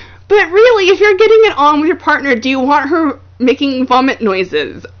really, if you're getting it on with your partner, do you want her making vomit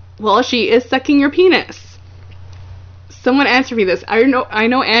noises while she is sucking your penis? Someone answer me this. I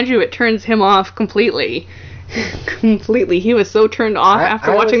know Andrew, it turns him off completely. Completely. He was so turned off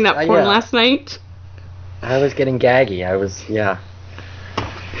after watching that porn last night. I was getting gaggy.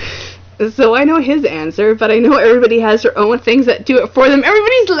 So I know his answer, but I know everybody has their own things that do it for them.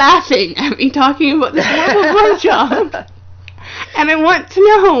 Everybody's laughing at me talking about this horrible blowjob. And I want to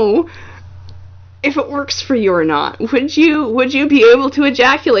know if it works for you or not. Would you be able to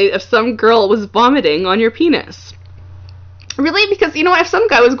ejaculate if some girl was vomiting on your penis? Really? Because, you know, if some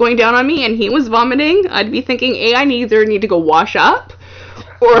guy was going down on me and he was vomiting, I'd be thinking, I either need to go wash up,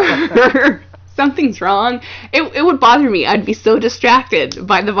 or something's wrong. It would bother me. I'd be so distracted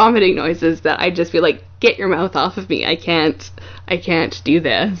by the vomiting noises that I'd just be like, get your mouth off of me. I can't do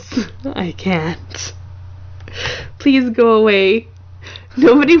this. I can't. Please go away.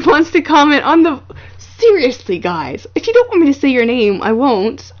 Nobody wants to comment on the... Seriously, guys, if you don't want me to say your name, I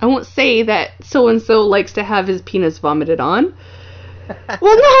won't. I won't say that so-and-so likes to have his penis vomited on.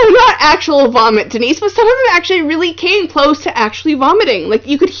 Well, no, not actual vomit, Denise, but some of them actually really came close to actually vomiting. Like,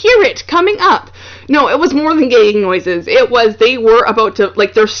 you could hear it coming up. No, it was more than gagging noises. They were about to,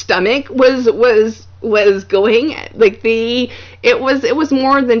 like, their stomach was going, like, it was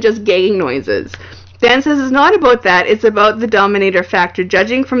more than just gagging noises. Dan says it's not about that, it's about the dominator factor.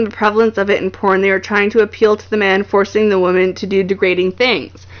 Judging from the prevalence of it in porn, they are trying to appeal to the man, forcing the woman to do degrading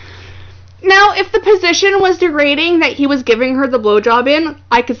things. Now, if the position was degrading that he was giving her the blowjob in,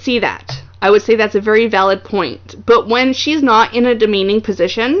 I could see that. I would say that's a very valid point. But when she's not in a demeaning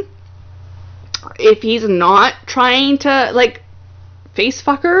position, if he's not trying to, like, face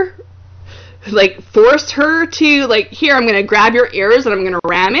fuck her, like, force her to, like, here, I'm going to grab your ears and I'm going to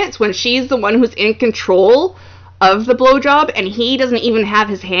ram it, when she's the one who's in control of the blowjob and he doesn't even have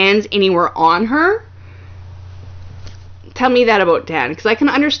his hands anywhere on her, tell me that about Dan, because I can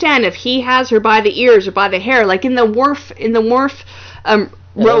understand if he has her by the ears or by the hair, like in the Worf Rolaren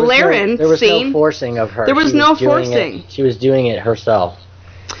there was scene. No forcing of her. There was no forcing. She was doing it herself.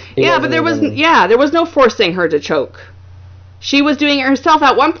 But there was no forcing her to choke. She was doing it herself.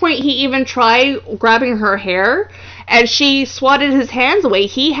 At one point, he even tried grabbing her hair, and she swatted his hands away.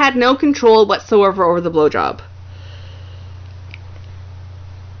 He had no control whatsoever over the blowjob.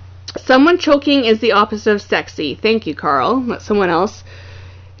 Someone choking is the opposite of sexy. Thank you, Carl. That's someone else.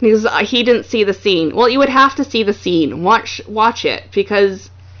 Because he didn't see the scene. Well, you would have to see the scene. Watch it,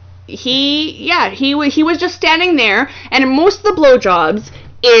 because he was just standing there, and in most of the blowjobs,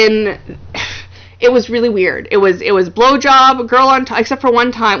 it was really weird. It was blowjob, girl on top, except for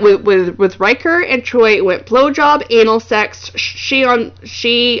one time with Riker and Troy. It went blowjob, anal sex, she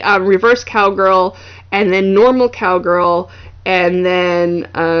reverse cowgirl, and then normal cowgirl. And then,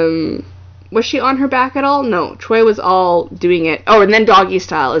 was she on her back at all? No, Troy was all doing it. Oh, and then doggy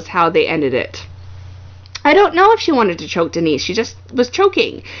style is how they ended it. I don't know if she wanted to choke Denise. She just was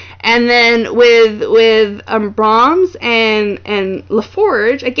choking. And then with Brahms and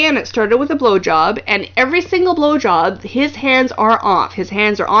LaForge, again, it started with a blowjob, and every single blowjob, his hands are off. His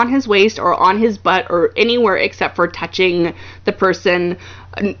hands are on his waist or on his butt or anywhere except for touching the person.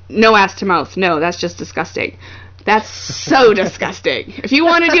 No ass to mouth. No, that's just disgusting. That's so disgusting. If you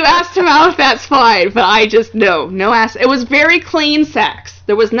want to do ass to mouth, that's fine. But I just, no ass. It was very clean sex.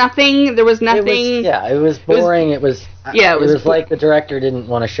 There was nothing. It was boring. It was like the director didn't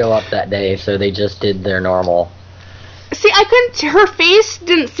want to show up that day, so they just did their normal. See, her face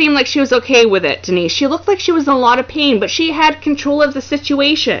didn't seem like she was okay with it, Denise. She looked like she was in a lot of pain, but she had control of the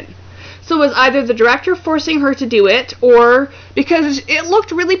situation. So it was either the director forcing her to do it, or because it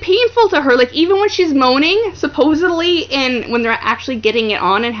looked really painful to her. Like, even when she's moaning, supposedly, when they're actually getting it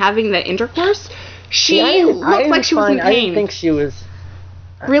on and having the intercourse, she looked like she was in pain. I didn't think she was...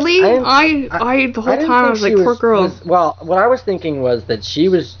 Really? The whole time I was like, poor girl. Well, what I was thinking was that she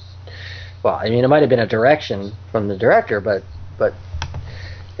was... Well, I mean, it might have been a direction from the director, but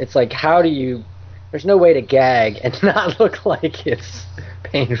it's like, how do you... There's no way to gag and not look like it's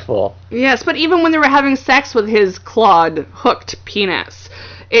painful. Yes, but even when they were having sex with his clawed, hooked penis,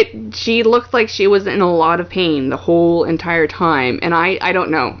 she looked like she was in a lot of pain the whole entire time. And I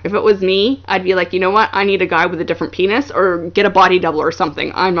don't know. If it was me, I'd be like, you know what? I need a guy with a different penis, or get a body double or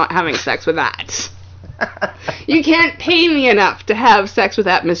something. I'm not having sex with that. You can't pay me enough to have sex with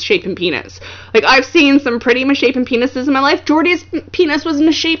that misshapen penis. Like, I've seen some pretty misshapen penises in my life. Jordy's penis was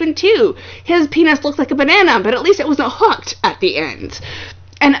misshapen too. His penis looked like a banana, but at least it wasn't hooked at the end.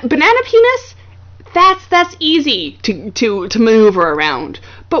 And banana penis, that's easy to maneuver around.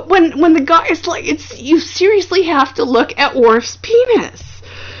 But when the guy is like, you seriously have to look at Worf's penis.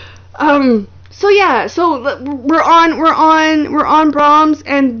 So we're on Brahms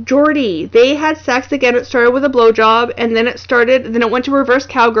and Geordi. They had sex again. It started with a blowjob, and then it went to reverse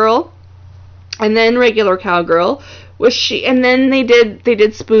cowgirl, and then regular cowgirl. And then they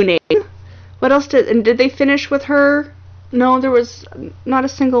did spooning. What else did they finish with her? No, there was not a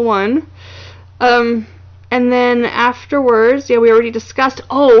single one. And then afterwards, we already discussed,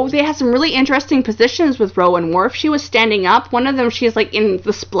 they had some really interesting positions with Ro and Worf. She was standing up. One of them, she's like in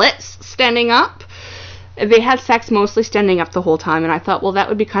the splits, standing up. They had sex mostly standing up the whole time, and I thought, well, that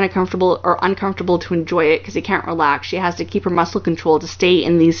would be kind of comfortable or uncomfortable to enjoy it, because he can't relax. She has to keep her muscle control to stay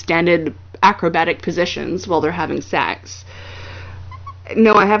in these standard acrobatic positions while they're having sex.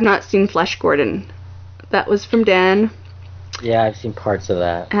 No, I have not seen Flesh Gordon. That was from Dan. Yeah, I've seen parts of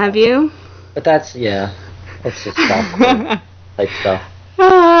that. Have you? But that's just soft type stuff.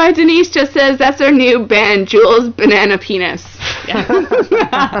 Denise just says that's our new band, Jules Banana Penis.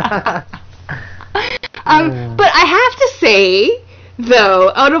 Yeah. But I have to say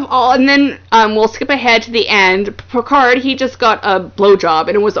though, out of all, and then we'll skip ahead to the end. Picard, he just got a blowjob,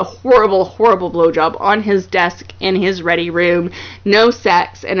 and it was a horrible, horrible blowjob on his desk in his ready room. No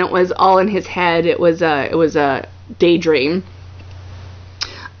sex, and it was all in his head. It was a daydream.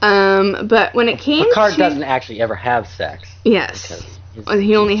 But when it came Picard to... doesn't actually ever have sex. Yes.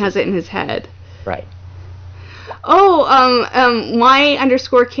 He only has it in his head. Right. Oh,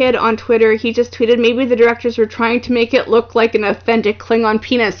 Y_kid on Twitter, he just tweeted, maybe the directors were trying to make it look like an authentic Klingon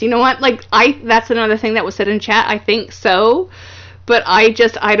penis. You know what? Like, that's another thing that was said in chat. I think so. But I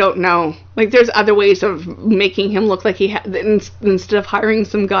don't know. Like, there's other ways of making him look like he instead of hiring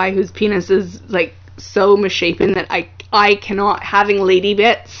some guy whose penis is, like, so misshapen that I cannot, having lady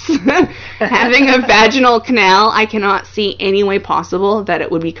bits, having a vaginal canal, I cannot see any way possible that it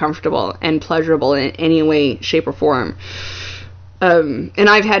would be comfortable and pleasurable in any way, shape, or form. And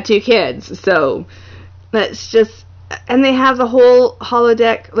I've had 2 kids, so that's just... And they have the whole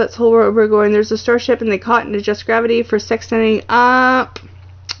holodeck, that's where we're going. There's a starship, and they caught in adjust gravity for sex standing up.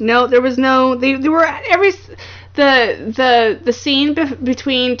 No, there was no... They were at every... The scene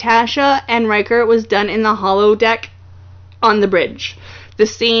between Tasha and Riker was done in the holodeck on the bridge. The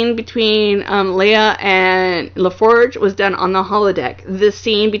scene between Leia and LaForge was done on the holodeck. The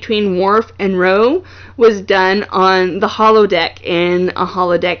scene between Worf and Ro was done on the holodeck in a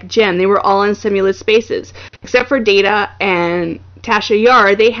holodeck gym. They were all in simulated spaces. Except for Data and Tasha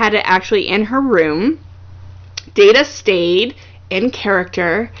Yar, they had it actually in her room. Data stayed in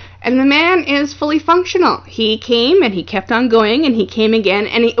character, and the man is fully functional. He came and he kept on going, and he came again,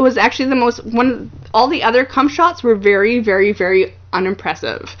 and it was actually all the other cum shots were very, very, very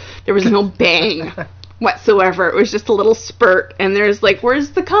unimpressive. There was no bang whatsoever. It was just a little spurt, and there's like,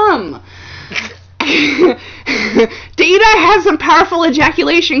 where's the cum? Data has some powerful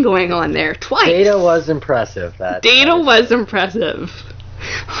ejaculation going on there twice. Data was impressive. Data was impressive.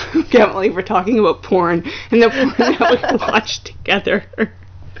 I can't believe we're talking about porn and the porn that we watched together.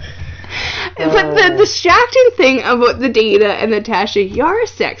 But the distracting thing about the Data and the Tasha Yar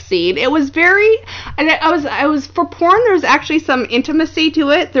sex scene, it was very, and I was for porn. There was actually some intimacy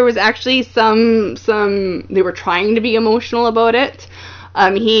to it. There was actually some. They were trying to be emotional about it.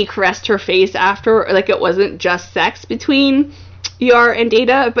 He caressed her face after, like it wasn't just sex between Yar and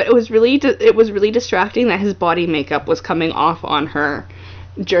Data, but it was really distracting that his body makeup was coming off on her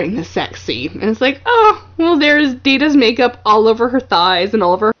during the sex scene. And it's like, oh, well, there's Data's makeup all over her thighs and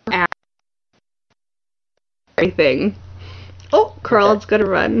all over her ass. Everything. Oh, Carl's gonna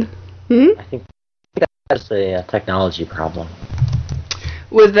run. I think that's a technology problem.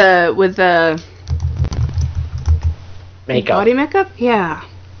 With the makeup. Body makeup? Yeah.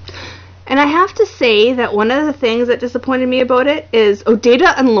 And I have to say that one of the things that disappointed me about it is,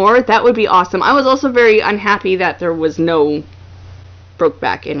 Data and Lore, that would be awesome. I was also very unhappy that there was no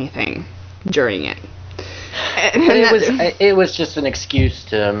Brokeback anything during it. It was just an excuse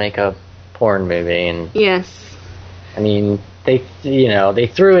to make a porn movie, and yes. I mean, they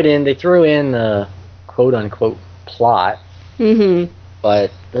threw in the quote unquote plot. Mm-hmm. But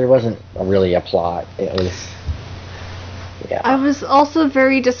there wasn't really a plot. It was, yeah. I was also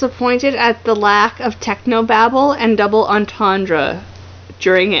very disappointed at the lack of technobabble and double entendre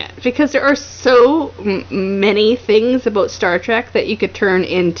during it, because there are so many things about Star Trek that you could turn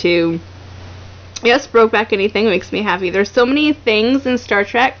into. Yes, Brokeback Anything makes me happy. There's so many things in Star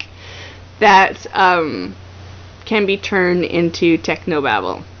Trek that can be turned into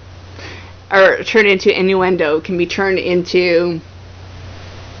technobabble, or turned into innuendo, can be turned into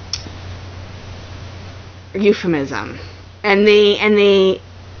euphemism, and they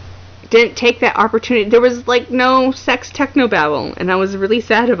didn't take that opportunity. There was like no sex technobabble, and I was really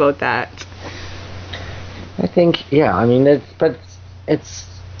sad about that. I think, yeah, I mean, that's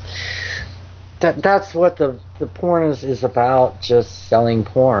what the porn is about, just selling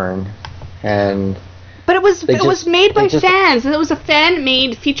porn. But it was made by fans. It was a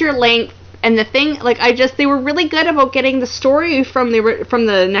fan-made feature length, and the thing, like, they were really good about getting the story from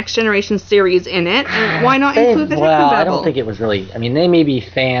the Next Generation series in it. And why not include the technobabble? Well, I don't think it was really. I mean, they may be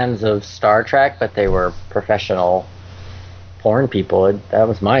fans of Star Trek, but they were professional porn people. That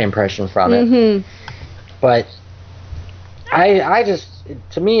was my impression from it. Mm-hmm. But I just,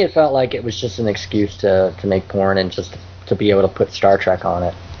 to me, it felt like it was just an excuse to make porn and just to be able to put Star Trek on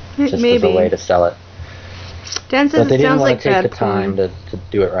it, just as a way to sell it. Dan says but they it didn't sounds want like to take bad the time to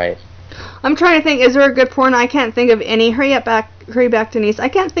do it right. I'm trying to think, is there a good porn? I can't think of any. Hurry back, Denise. I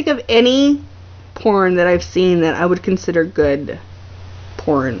can't think of any porn that I've seen that I would consider good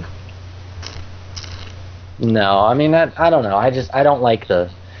porn. No, I mean, I don't know. I don't like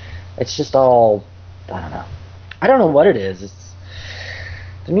it's just all, I don't know. I don't know what it is.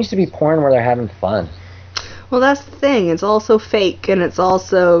 There needs to be porn where they're having fun. Well, that's the thing. It's also fake, and it's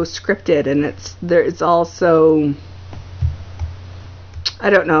also scripted, and it's also, I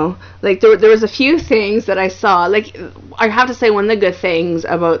don't know. Like, there was a few things that I saw. Like, I have to say, one of the good things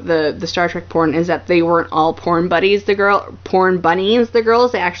about the Star Trek porn is that they weren't all porn bunnies. The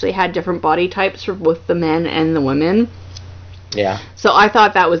girls, they actually had different body types for both the men and the women. Yeah. So I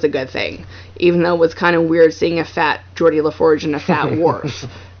thought that was a good thing, even though it was kind of weird seeing a fat Geordie LaForge and a fat Worf.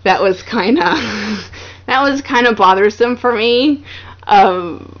 That was kind of bothersome for me.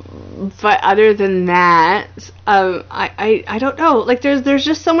 But other than that, I don't know. Like, there's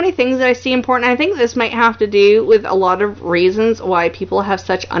just so many things that I see important. I think this might have to do with a lot of reasons why people have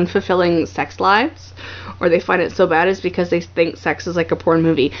such unfulfilling sex lives, or they find it so bad, is because they think sex is like a porn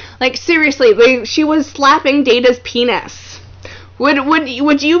movie. Like, seriously, she was slapping Data's penis.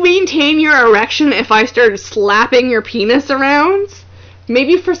 Would you maintain your erection if I started slapping your penis around?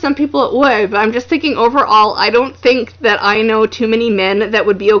 Maybe for some people it would, but I'm just thinking overall, I don't think that I know too many men that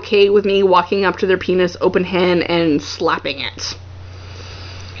would be okay with me walking up to their penis open hand and slapping it.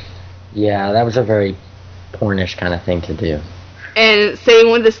 Yeah, that was a very pornish kind of thing to do. And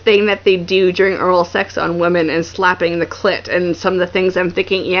same with this thing that they do during oral sex on women and slapping the clit, and some of the things I'm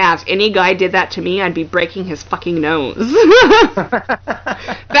thinking, yeah, if any guy did that to me, I'd be breaking his fucking nose.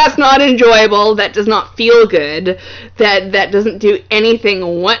 That's not enjoyable. That does not feel good. That doesn't do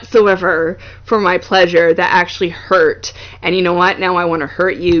anything whatsoever for my pleasure. That actually hurt. And you know what? Now I want to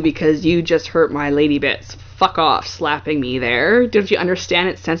hurt you because you just hurt my lady bits. Fuck off, slapping me there. Don't you understand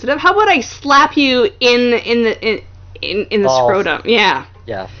it's sensitive? How about I slap you in the scrotum? Yeah.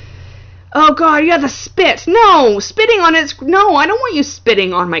 Yeah. Oh god, yeah, the spit. No, spitting on it. No, I don't want you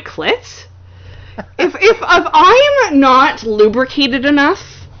spitting on my clit. If I am not lubricated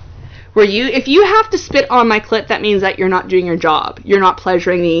enough, if you have to spit on my clit, that means that you're not doing your job. You're not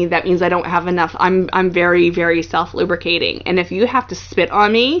pleasuring me. That means I don't have enough. I'm very, very self-lubricating. And if you have to spit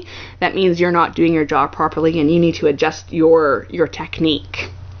on me, that means you're not doing your job properly, and you need to adjust your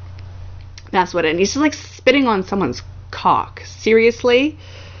technique. That's what it is. It's like spitting on someone's cock. Seriously?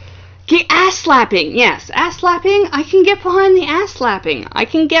 Ass slapping. Yes, ass slapping. I can get behind the ass slapping. I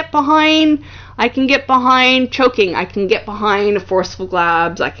can get behind choking. I can get behind forceful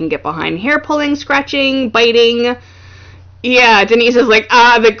grabs. I can get behind hair pulling, scratching, biting. Yeah, Denise is like,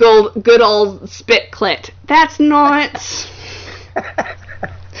 the good old spit clit. That's not...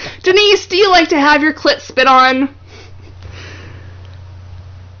 Denise, do you like to have your clit spit on?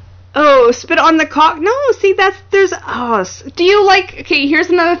 Oh, spit on the cock? No, see, do you like... Okay, here's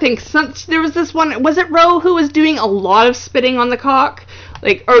another thing. There was this one... Was it Ro who was doing a lot of spitting on the cock?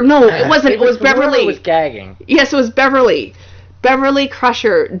 Like, or no, it wasn't. It was Beverly. It was gagging. Yes, it was Beverly. Beverly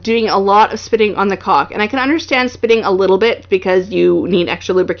Crusher doing a lot of spitting on the cock. And I can understand spitting a little bit because you need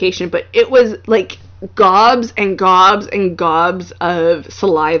extra lubrication, but it was like gobs and gobs and gobs of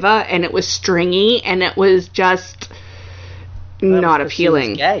saliva, and it was stringy, and it was just... not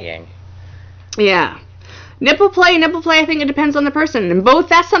appealing. Gagging. Yeah. Nipple play, I think it depends on the person. And both,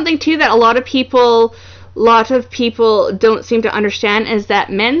 that's something too that a lot of people don't seem to understand, is that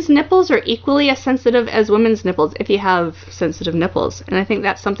men's nipples are equally as sensitive as women's nipples if you have sensitive nipples. And I think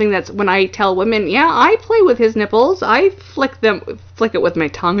that's something that's, when I tell women, yeah, I play with his nipples, I flick it with my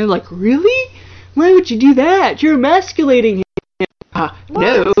tongue, and like, really? Why would you do that? You're emasculating him.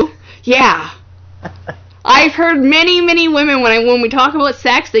 No. Yeah. I've heard many, many women, when we talk about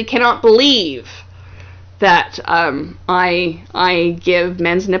sex, they cannot believe that I give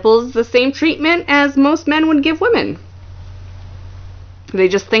men's nipples the same treatment as most men would give women. They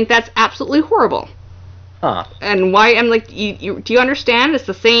just think that's absolutely horrible. Huh. And why? I'm like, do you understand? It's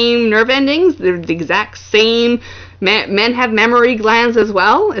the same nerve endings. They're the exact same. Men have mammary glands as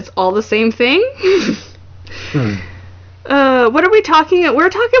well. It's all the same thing. What are we talking about? We're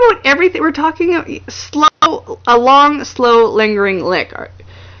talking about everything. We're talking a long, slow, lingering lick.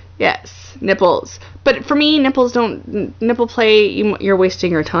 Yes, nipples. But for me, nipple play, you're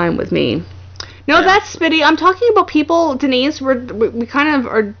wasting your time with me. No, yeah. That's spitty. I'm talking about people, Denise, we kind of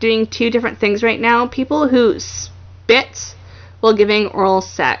are doing two different things right now. People who spit while giving oral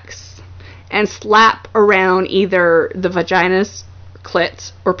sex and slap around either the vagina's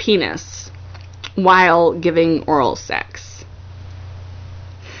clit or penis while giving oral sex.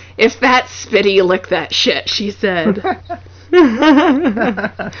 If that's spitty, lick that shit, she said.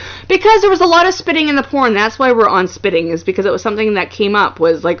 Because there was a lot of spitting in the porn. That's why we're on spitting, is because it was something that came up,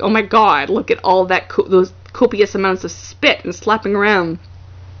 was like, oh my god, look at all that those copious amounts of spit and slapping around.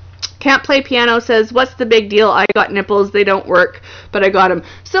 Can't play piano says, what's the big deal? I got nipples, they don't work, but I got them.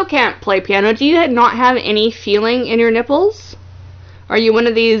 So can't play piano. Do you not have any feeling in your nipples? Are you one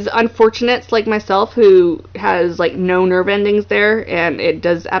of these unfortunates like myself who has like no nerve endings there and it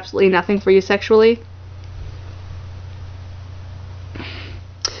does absolutely nothing for you sexually?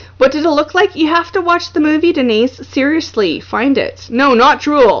 What did it look like? You have to watch the movie, Denise. Seriously, find it. No, not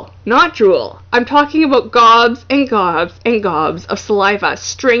drool. Not drool. I'm talking about gobs and gobs and gobs of saliva.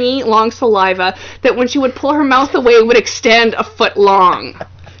 Stringy, long saliva that when she would pull her mouth away would extend a foot long.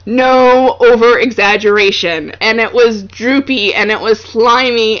 No over-exaggeration. And it was droopy, and it was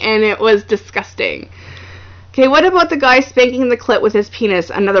slimy, and it was disgusting. Okay, what about the guy spanking the clit with his penis?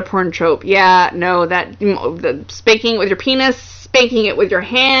 Another porn trope. Yeah, no, the spanking with your penis, spanking it with your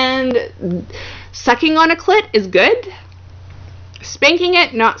hand, sucking on a clit is good. Spanking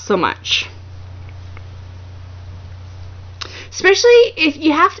it, not so much. Especially if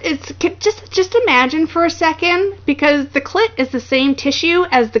you have to, just imagine for a second, because the clit is the same tissue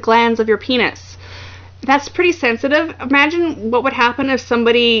as the glands of your penis. That's pretty sensitive. Imagine what would happen if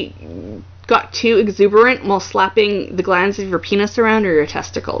somebody got too exuberant while slapping the glands of your penis around or your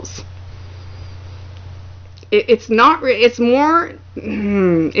testicles. It's more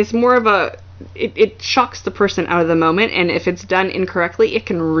of a, it shocks the person out of the moment, and if it's done incorrectly, it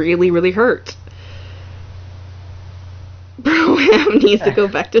can really, really hurt. Bro-ham needs to go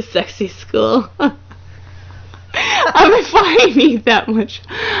back to sexy school. If I need that much.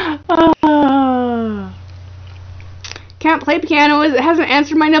 Can't play piano. Hasn't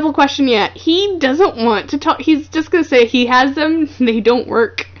answered my nipple question yet. He doesn't want to talk. He's just going to say he has them. They don't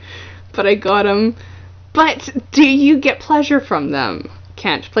work. But I got them. But do you get pleasure from them?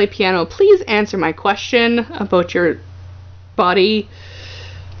 Can't play piano. Please answer my question about your body.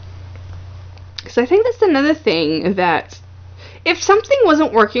 Because I think that's another thing that if something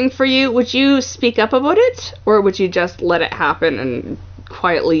wasn't working for you, would you speak up about it? Or would you just let it happen and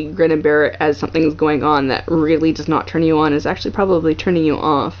quietly grin and bear it as something's going on that really does not turn you on, is actually probably turning you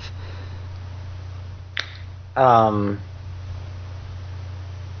off? I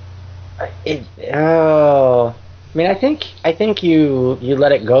think you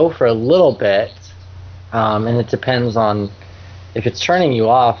let it go for a little bit, and it depends on if it's turning you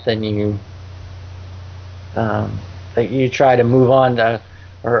off. Then you try to move on to,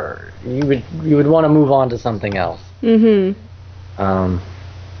 or you would want to move on to something else. Mm-hmm.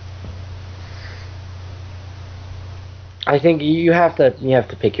 I think you have to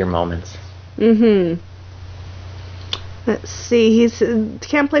pick your moments. Mm-hmm. Let's see. He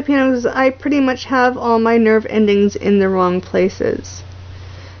can't play piano because I pretty much have all my nerve endings in the wrong places.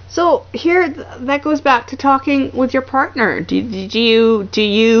 So here, that goes back to talking with your partner. Do you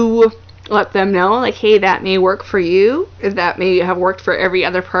let them know, like, hey, that may work for you, that may have worked for every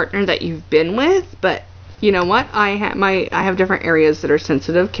other partner that you've been with, but you know what? I have different areas that are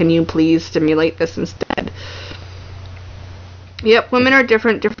sensitive. Can you please stimulate this instead? Yep, women are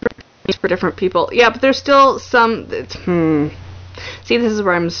different for different people. Yeah, but there's still some. See, this is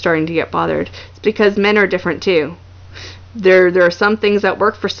where I'm starting to get bothered. It's because men are different too. There are some things that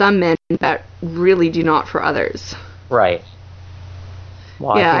work for some men that really do not for others. Right.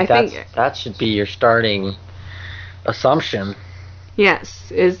 Well, yeah, I think that should be your starting assumption.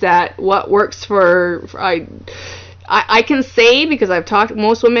 Yes, is that what works for I can say, because I've talked,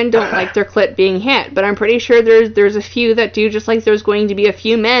 most women don't like their clit being hit, but I'm pretty sure there's a few that do, just like there's going to be a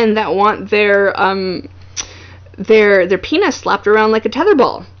few men that want their penis slapped around like a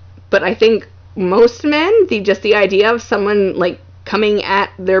tetherball. But I think most men, the idea of someone like coming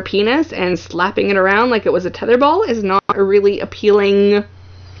at their penis and slapping it around like it was a tetherball is not a really appealing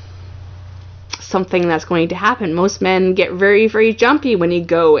something that's going to happen. Most men get very, very jumpy when you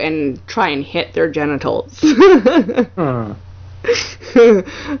go and try and hit their genitals. I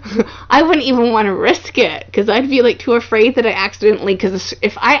wouldn't even want to risk it, because I'd be like too afraid that because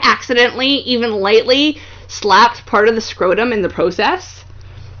if I accidentally, even lightly, slapped part of the scrotum in the process,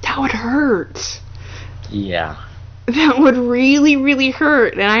 that would hurt. Yeah. That would really, really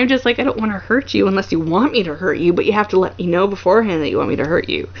hurt. And I'm just like, I don't want to hurt you unless you want me to hurt you, but you have to let me know beforehand that you want me to hurt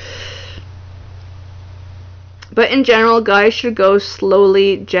you. But in general, guys should go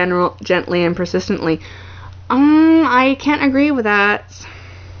slowly, gently, and persistently. I can't agree with that.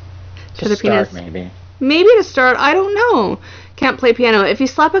 To the penis. Maybe to start, I don't know. Can't play piano. If you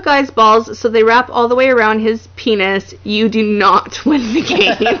slap a guy's balls so they wrap all the way around his penis, you do not win the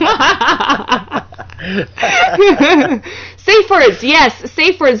game. Safe words, yes,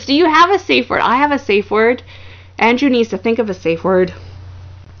 safe words. Do you have a safe word? I have a safe word. Andrew needs to think of a safe word.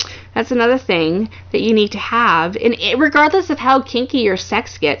 That's another thing that you need to have, and regardless of how kinky your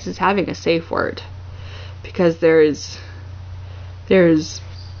sex gets, is having a safe word. Because there's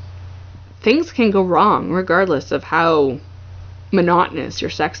things can go wrong regardless of how monotonous your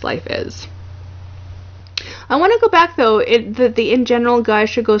sex life is. I want to go back, though. In general, guys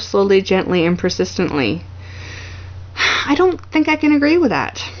should go slowly, gently, and persistently. I don't think I can agree with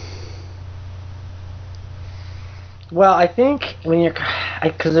that. Well, I think when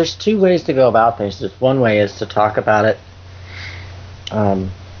because there's two ways to go about things. Just one way is to talk about it,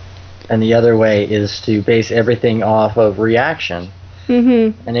 and the other way is to base everything off of reaction.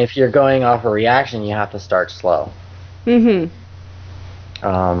 Mm-hmm. And if you're going off a reaction, you have to start slow. Mm-hmm.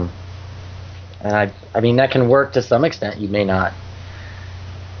 And I mean, that can work to some extent. You may not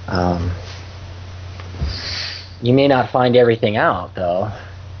find everything out, though,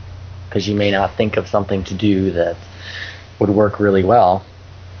 because you may not think of something to do that would work really well.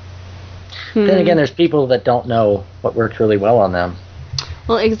 Then again, there's people that don't know what works really well on them.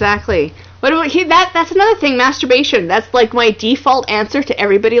 Well, exactly. What about that's another thing, masturbation. That's like my default answer to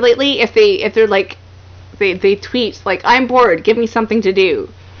everybody lately. If they're like, they tweet like, I'm bored, give me something to do.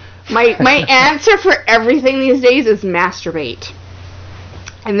 My answer for everything these days is masturbate.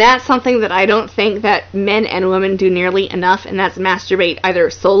 And that's something that I don't think that men and women do nearly enough, and that's masturbate either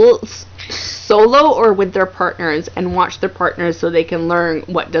solo or with their partners, and watch their partners so they can learn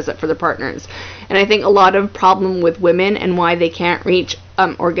what does it for their partners. And I think a lot of problem with women and why they can't reach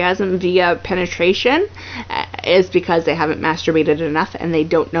orgasm via penetration is because they haven't masturbated enough and they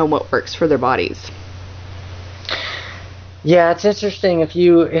don't know what works for their bodies. Yeah, it's interesting. I've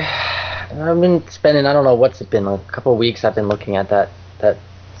been spending, I don't know what's it been, a couple of weeks I've been looking at that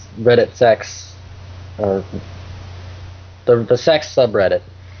Reddit sex, or the sex subreddit.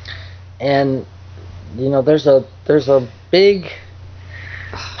 And, there's a big,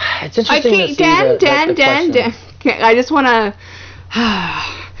 it's interesting to see Dan, I just want to,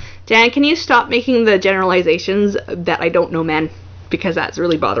 Dan, can you stop making the generalizations that I don't know men? Because that's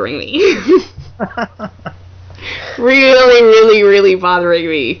really bothering me. Really, really, really bothering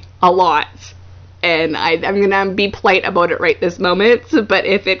me a lot. And I'm going to be polite about it right this moment, but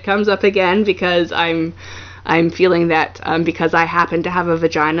if it comes up again because I'm feeling that because I happen to have a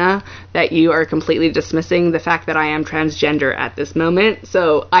vagina, that you are completely dismissing the fact that I am transgender at this moment.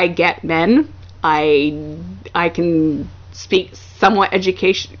 So I get men. I can speak somewhat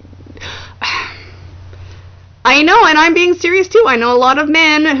education. I know, and I'm being serious too. I know a lot of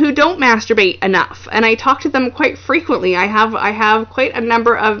men who don't masturbate enough, and I talk to them quite frequently. I have quite a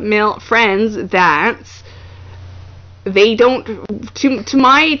number of male friends that they don't they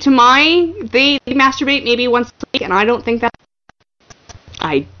masturbate maybe once a week, and I don't think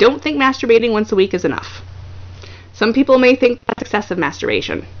masturbating once a week is enough. Some people may think that's excessive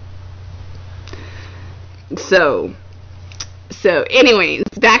masturbation. So, anyways,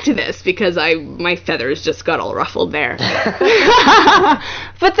 back to this, because my feathers just got all ruffled there.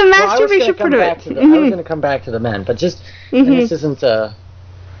 But the masturbation part of it. I was going to come back to the men, but just, and this isn't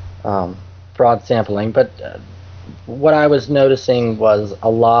broad sampling, but what I was noticing was a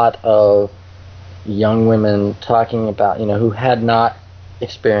lot of young women talking about, who had not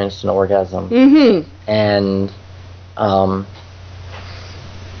experienced an orgasm. Mm-hmm. And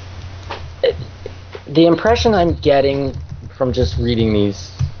the impression I'm getting from just reading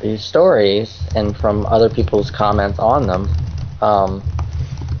these stories and from other people's comments on them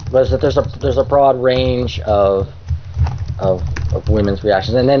was that there's a broad range of women's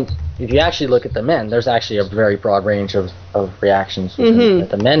reactions, and then if you actually look at the men, there's actually a very broad range of reactions that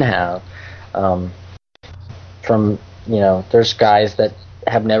the men have. From there's guys that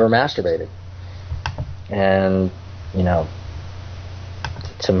have never masturbated, and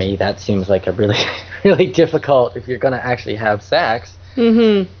to me that seems like a really really difficult if you're going to actually have sex.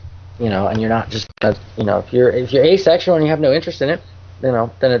 And you're not just if you're asexual and you have no interest in it, then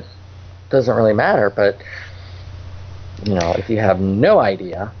it doesn't really matter. But if you have no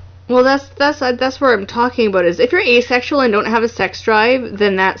idea. Well, that's where I'm talking about, is if you're asexual and don't have a sex drive,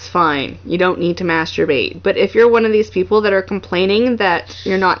 then that's fine. You don't need to masturbate. But if you're one of these people that are complaining that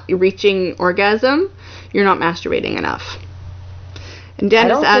you're not reaching orgasm, you're not masturbating enough. And I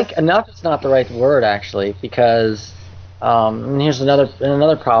don't think enough is not the right word, actually, because and here's another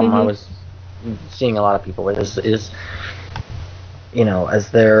problem I was seeing a lot of people with is as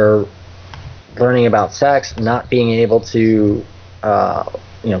they're learning about sex, not being able to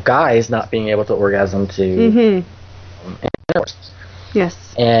guys not being able to orgasm to intercourse. Yes.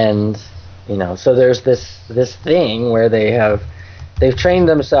 And so there's this thing where they've trained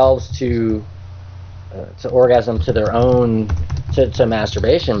themselves to orgasm to their own to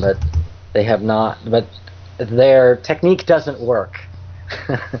masturbation, but they have not. But their technique doesn't work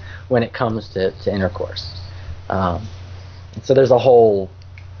when it comes to intercourse. So there's a whole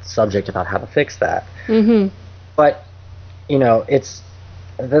subject about how to fix that. But it's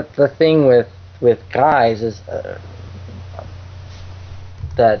the thing with guys is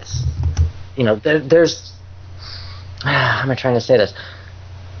that's there's how am I trying to say this?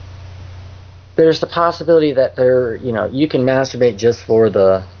 There's the possibility that you can masturbate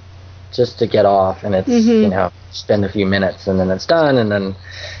just to get off, and it's spend a few minutes and then it's done, and then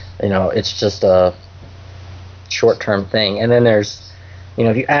it's just a short-term thing. And then there's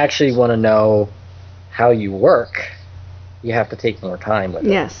if you actually want to know how you work, you have to take more time with it.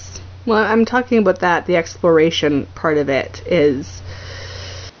 Yes. Well, I'm talking about that. The exploration part of it is.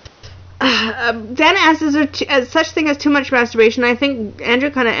 Dan asks, is there such thing as too much masturbation? I think Andrew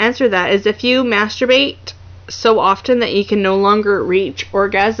kind of answered that. Is if you masturbate so often that you can no longer reach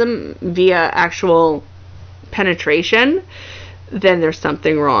orgasm via actual penetration, then there's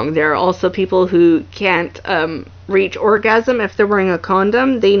something wrong. There are also people who can't reach orgasm if they're wearing a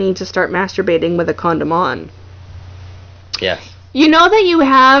condom. They need to start masturbating with a condom on. Yeah. You know that you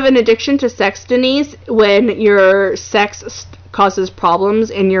have an addiction to sex, Denise, when your sex causes problems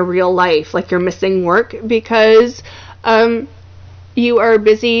in your real life, like you're missing work because you are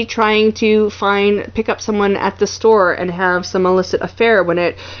busy trying to pick up someone at the store and have some illicit affair.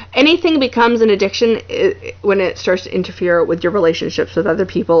 When anything becomes an addiction when it starts to interfere with your relationships with other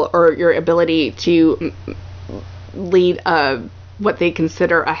people or your ability to lead what they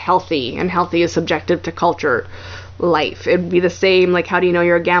consider a healthy, and healthy is subjective to culture, life. It'd be the same, like, how do you know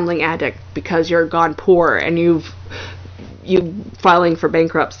you're a gambling addict? Because you're gone poor and you filing for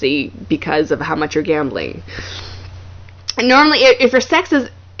bankruptcy because of how much you're gambling. And normally, if your sex is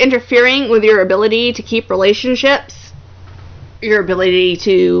interfering with your ability to keep relationships, your ability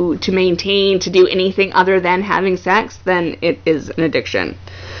to maintain, to do anything other than having sex, then it is an addiction.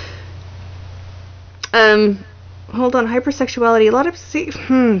 Hold on, hypersexuality. A lot of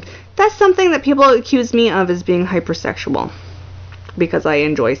that's something that people accuse me of as being hypersexual because I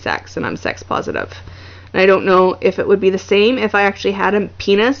enjoy sex and I'm sex positive. And I don't know if it would be the same if I actually had a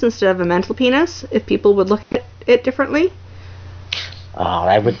penis instead of a mental penis, if people would look at it differently.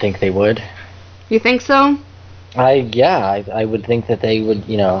 I would think they would. You think so? I would think that they would,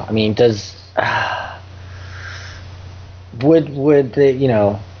 I mean, would they,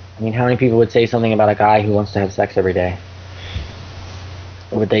 I mean, how many people would say something about a guy who wants to have sex every day?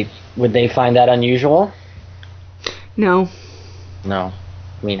 Would they find that unusual? No. No.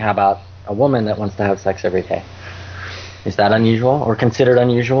 I mean, how about a woman that wants to have sex every day? Is that unusual or considered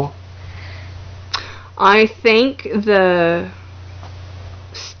unusual? I think the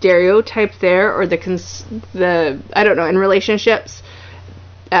stereotype there, or the I don't know, in relationships,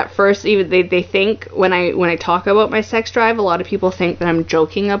 at first even they think when I talk about my sex drive, a lot of people think that I'm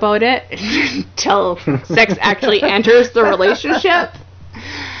joking about it until sex actually enters the relationship.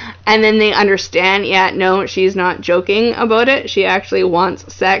 And then they understand, yeah, no, she's not joking about it. She actually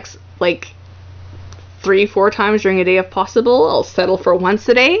wants sex like 3-4 times during a day if possible. I'll settle for once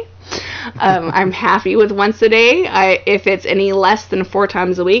a day. I'm happy with once a day. If it's any less than 4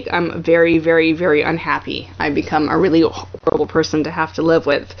 times a week, I'm very, very, very unhappy. I become a really horrible person to have to live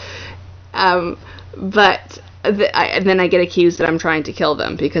with. But then I get accused that I'm trying to kill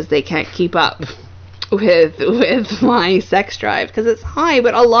them because they can't keep up with my sex drive because it's high.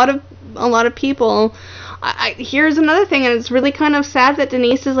 But a lot of people. Here's another thing, and it's really kind of sad that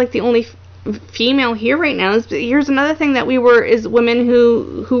Denise is like the only female here right now. Here's another thing that is women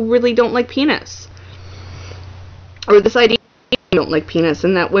who really don't like penis, or this idea don't like penis,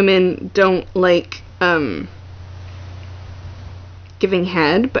 and that women don't like giving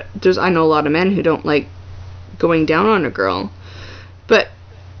head. But I know a lot of men who don't like going down on a girl. But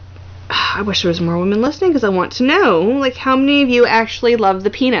I wish there was more women listening because I want to know, like, how many of you actually love the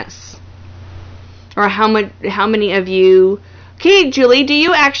penis, or how many of you. Okay, Julie, do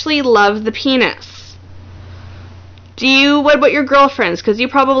you actually love the penis? What about your girlfriends? Because you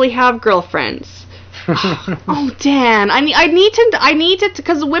probably have girlfriends. Oh, Dan, I need to,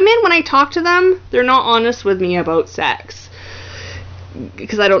 because women, when I talk to them, they're not honest with me about sex.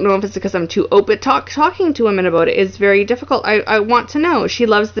 Because I don't know if it's because I'm too open talking to women about it. It's very difficult. I want to know. She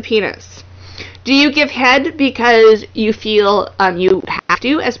loves the penis. Do you give head because you feel you have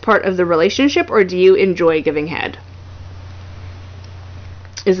to as part of the relationship, or do you enjoy giving head?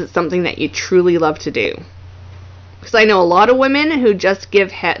 Is it something that you truly love to do? Because I know a lot of women who just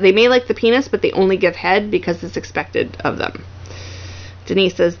give head. They may like the penis, but they only give head because it's expected of them.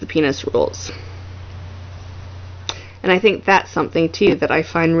 Denise says the penis rules. And I think that's something, too, that I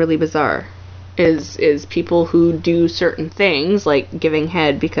find really bizarre. Is people who do certain things, like giving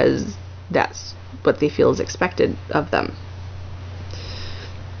head, because that's what they feel is expected of them.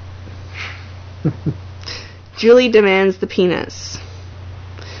 Julie demands the penis.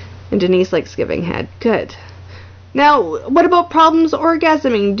 And Denise likes giving head. Good. Now, what about problems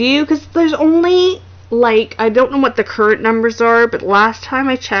orgasming? Do you? Because there's only, like, I don't know what the current numbers are, but last time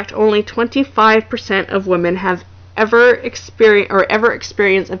I checked, only 25% of women have ever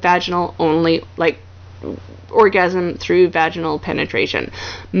experienced a vaginal only, like, orgasm through vaginal penetration.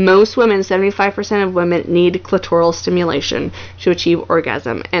 Most women, 75% of women, need clitoral stimulation to achieve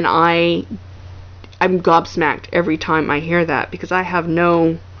orgasm. And I'm gobsmacked every time I hear that, because I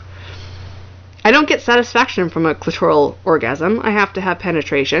don't get satisfaction from a clitoral orgasm. I have to have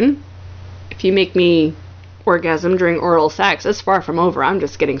penetration. If you make me orgasm during oral sex, it's far from over. I'm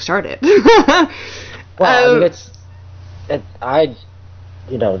just getting started. Well,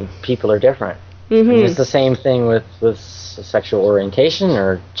 people are different. Mm-hmm. I mean, it's the same thing with sexual orientation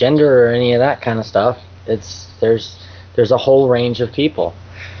or gender or any of that kind of stuff. There's a whole range of people.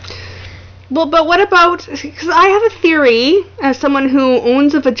 Well, but what about, because I have a theory, as someone who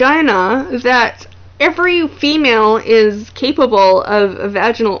owns a vagina, that every female is capable of a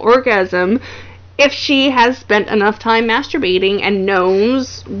vaginal orgasm if she has spent enough time masturbating and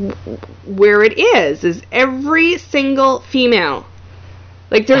knows where it is every single female.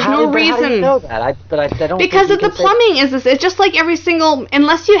 Like, there's no reason. How do you know that? I don't. Because of the plumbing is this. It's just like every single,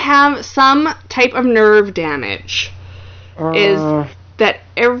 unless you have some type of nerve damage, is that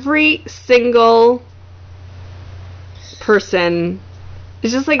every single person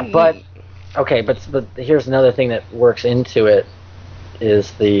is just like. But here's another thing that works into it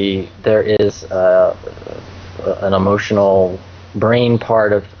is there is an emotional brain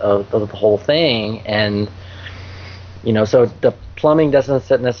part of the whole thing, and so the plumbing doesn't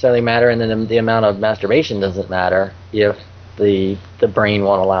necessarily matter, and then the amount of masturbation doesn't matter if the brain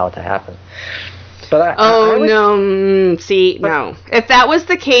won't allow it to happen. But no. If that was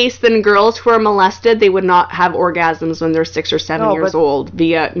the case, then girls who are molested, they would not have orgasms when they're 6 or 7 years old.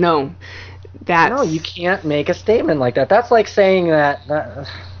 No, you can't make a statement like that. That's like saying that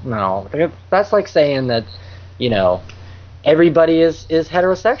that's like saying that everybody is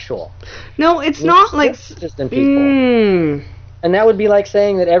heterosexual. No, it's not like consistent people. And that would be like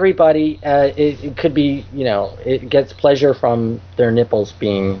saying that everybody it could be it gets pleasure from their nipples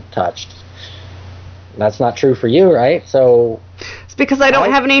being touched. That's not true for you, right? So it's because I don't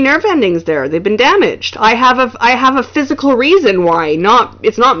have any nerve endings there. They've been damaged. I have a physical reason why.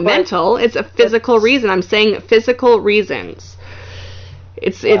 It's not mental. It's a physical reason. I'm saying physical reasons.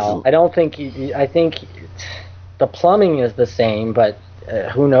 I don't think. I think the plumbing is the same, but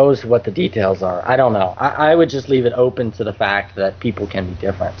who knows what the details are? I don't know. I would just leave it open to the fact that people can be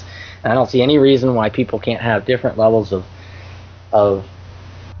different. And I don't see any reason why people can't have different levels of.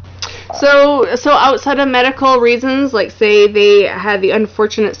 So outside of medical reasons, like say they had the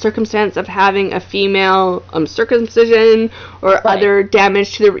unfortunate circumstance of having a female circumcision or other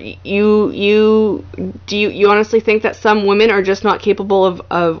damage to you honestly think that some women are just not capable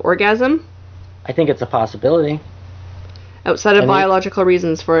of orgasm? I think it's a possibility. Outside of biological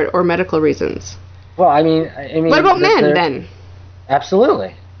reasons for it or medical reasons. Well, I mean. What about men then?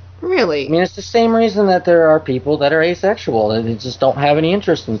 Absolutely. Really? I mean, it's the same reason that there are people that are asexual and they just don't have any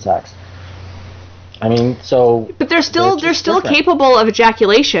interest in sex. I mean, so. But they're still capable of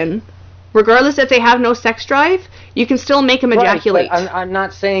ejaculation, regardless if they have no sex drive. You can still make them ejaculate. But I'm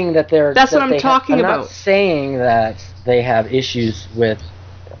not saying that they're. That's what I'm talking about. I'm not saying that they have issues with.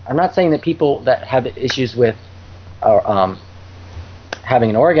 I'm not saying that people that have issues with, having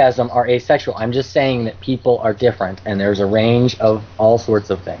an orgasm are asexual. I'm just saying that people are different, and there's a range of all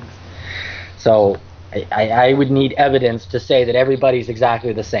sorts of things. So I would need evidence to say that everybody's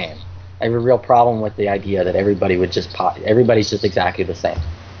exactly the same. I have a real problem with the idea that everybody's just exactly the same.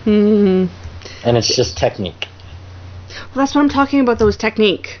 Mm-hmm. And it's just technique. Well, that's what I'm talking about, those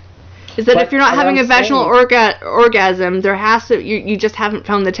technique. Is that if you're not having a vaginal orgasm, there has to you just haven't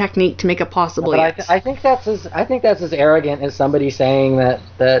found the technique to make it possible yet. I think that's as arrogant as somebody saying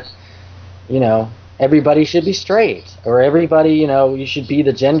that everybody should be straight, or everybody you should be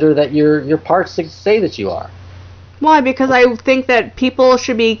the gender that your parts say that you are. Why? Because I think that people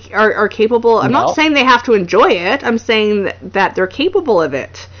are capable. I'm not saying they have to enjoy it. I'm saying that they're capable of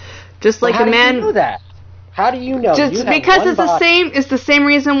it. Just like a man. How do you know that? How do you know? Just because it's the same. It's the same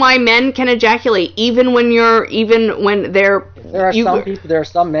reason why men can ejaculate, even when they're. There are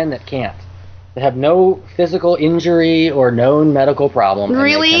some men that can't. That have no physical injury or known medical problem.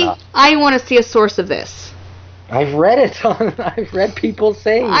 Really? I want to see a source of this. I've read it. I've read people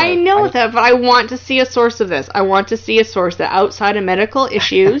saying that. I know that, but I want to see a source of this. I want to see a source that outside of medical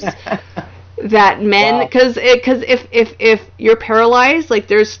issues that men, because if you're paralyzed, like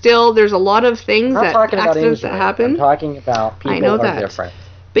there's a lot of things that accidents that happen. I'm talking about people I know are that. different.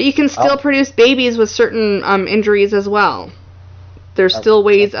 But you can still produce babies with certain injuries as well. There's still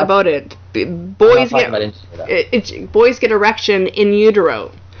ways about it. Boys get erection in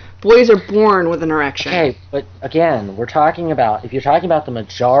utero. Boys are born with an erection. Okay, but again, if you're talking about the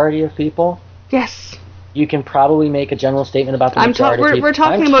majority of people, yes, you can probably make a general statement about the majority of people. We're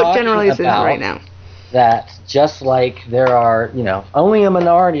talking about generalizations right now. That just like there are, only a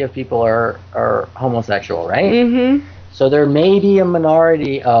minority of people are homosexual, right? Mm-hmm. So there may be a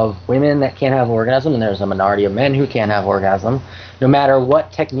minority of women that can't have orgasm, and there's a minority of men who can't have orgasm, no matter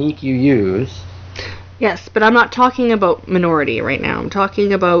what technique you use. Yes, but I'm not talking about minority right now. I'm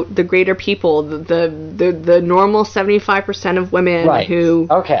talking about the greater people, the normal 75% of women who.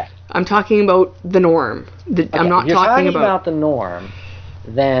 Okay. I'm talking about the norm. I'm not talking about the norm.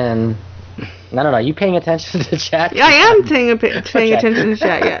 Then I don't know. You paying attention to the chat? Yeah, I am paying attention to the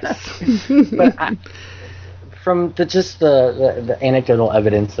chat. Yes. But from the anecdotal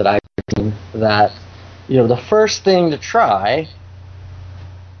evidence that I've seen, that the first thing to try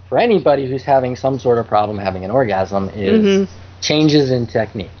for anybody who's having some sort of problem having an orgasm is changes in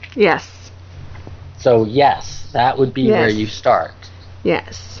technique. Yes. So yes, that would be where you start.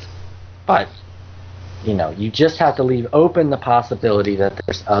 Yes. But you just have to leave open the possibility that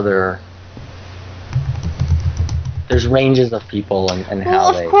there's ranges of people and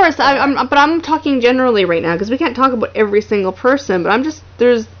how they... Well, of course, I'm talking generally right now, because we can't talk about every single person, but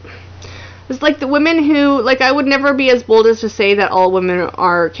there's like the women who, like, I would never be as bold as to say that all women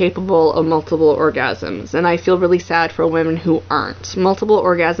are capable of multiple orgasms, and I feel really sad for women who aren't. Multiple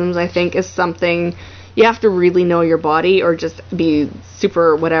orgasms, I think, is something you have to really know your body, or just be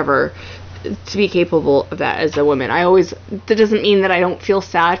super whatever, to be capable of that as a woman. That doesn't mean that I don't feel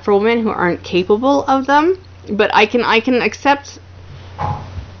sad for women who aren't capable of them, but I can accept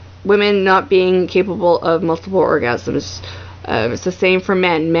women not being capable of multiple orgasms. It's the same for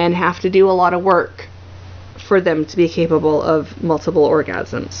men. Men have to do a lot of work for them to be capable of multiple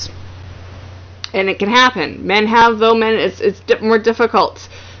orgasms. And it can happen. It's more difficult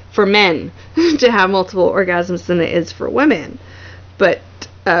for men to have multiple orgasms than it is for women. But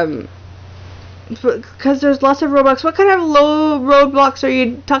because there's lots of roadblocks. What kind of low roadblocks are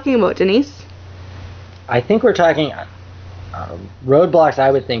you talking about, Denise? I think we're talking roadblocks.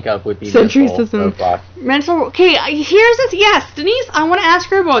 I would think of would be centrism. Okay, here's it. Yes, Denise. I want to ask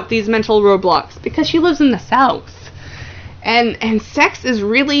her about these mental roadblocks, because she lives in the South, and sex is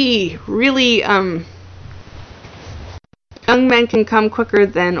really, really young men can come quicker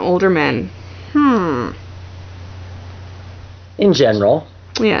than older men. In general.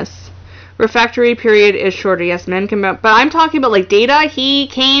 Yes. Refractory period is shorter. Yes, men can, but I'm talking about like Data. He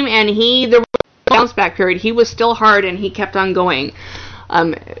came and there was a bounce back period. He was still hard and he kept on going.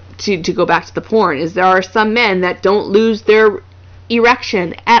 To go back to the porn, there are some men that don't lose their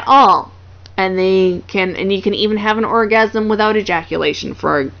erection at all, and you can even have an orgasm without ejaculation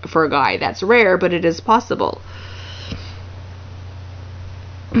for a guy. That's rare, but it is possible.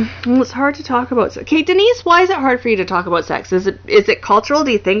 Well, it's hard to talk about. Okay, Denise, why is it hard for you to talk about sex? Is it cultural?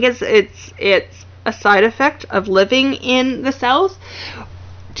 Do you think it's a side effect of living in the South?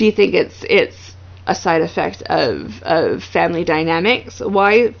 Do you think it's a side effect of family dynamics?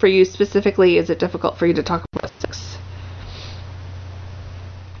 Why, for you specifically, is it difficult for you to talk about sex?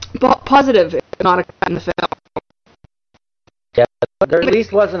 Positive, not a cut in the film. Yeah, but there at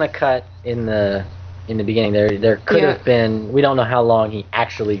least wasn't a cut in the beginning. There could have been. We don't know how long he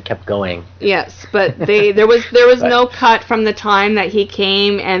actually kept going. Yes, but there was no cut from the time that he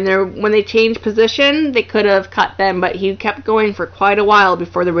came, and when they changed position, they could have cut them, but he kept going for quite a while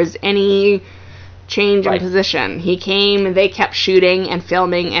before there was any change in position. He came, and they kept shooting and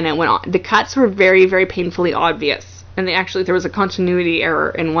filming, and it went on. The cuts were very, very painfully obvious, and there was a continuity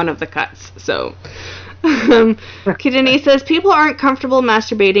error in one of the cuts. So. Denise says people aren't comfortable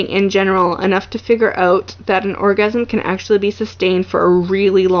masturbating in general enough to figure out that an orgasm can actually be sustained for a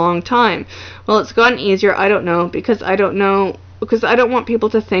really long time. Well, it's gotten easier. I don't know because I don't want people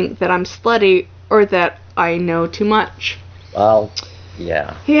to think that I'm slutty or that I know too much. Well,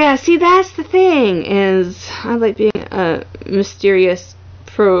 yeah. Yeah, see, that's the thing, is I like being a mysterious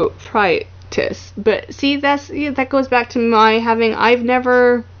proprietress. But see, that goes back to I've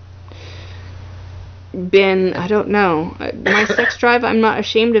never been, I don't know, my sex drive, I'm not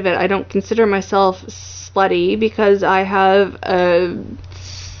ashamed of it. I don't consider myself slutty because I have a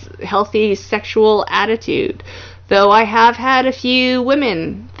healthy sexual attitude. Though I have had a few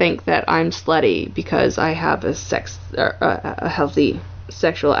women think that I'm slutty because I have a healthy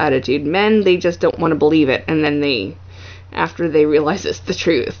sexual attitude. Men, they just don't want to believe it, and then after they realize it's the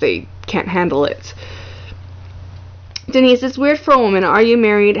truth, they can't handle it. Denise, it's weird for a woman. Are you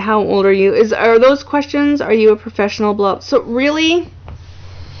married? How old are you? Are those questions? Are you a professional? Blah. So really,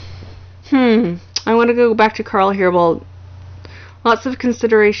 I want to go back to Carl here. Well, lots of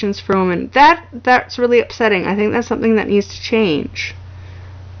considerations for women. That's really upsetting. I think that's something that needs to change.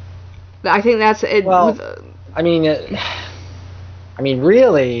 I think that's it. Well, I mean,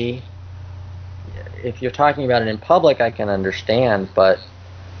 really, if you're talking about it in public, I can understand. But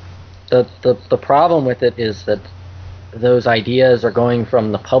the problem with it is that those ideas are going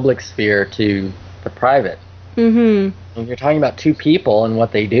from the public sphere to the private. If you're talking about two people and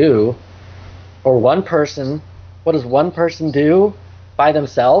what they do, or one person, what does one person do by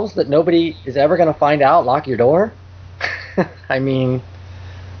themselves that nobody is ever going to find out? Lock your door? I mean,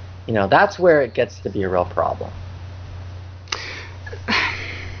 that's where it gets to be a real problem.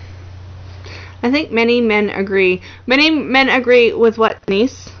 I think many men agree. Many men agree with what,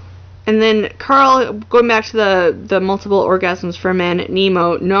 Denise? And then Carl, going back to the multiple orgasms for men,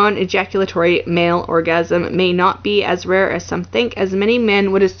 Nemo, non-ejaculatory male orgasm may not be as rare as some think, as many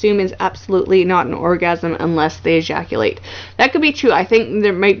men would assume is absolutely not an orgasm unless they ejaculate. That could be true. I think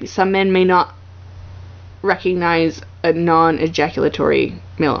there might be some men may not recognize a non-ejaculatory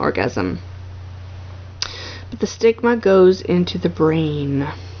male orgasm. But the stigma goes into the brain.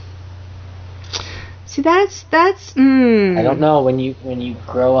 See, that's I don't know, when you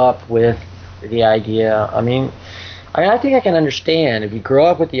grow up with the idea, I mean, I think I can understand if you grow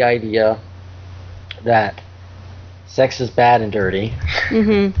up with the idea that sex is bad and dirty,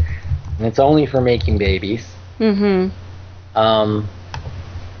 and it's only for making babies.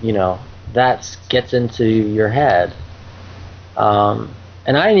 That gets into your head.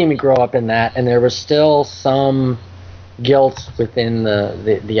 And I didn't even grow up in that, and there was still some guilt within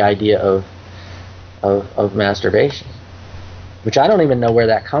the idea of masturbation, which I don't even know where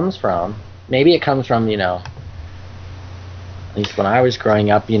that comes from. Maybe it comes from, at least when I was growing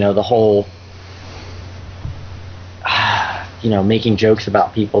up, the whole, making jokes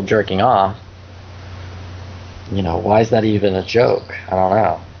about people jerking off. Why is that even a joke? I don't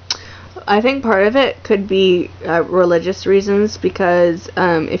know. I think part of it could be religious reasons, because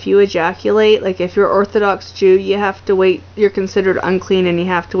if you ejaculate, like if you're Orthodox Jew, you have to wait, you're considered unclean, and you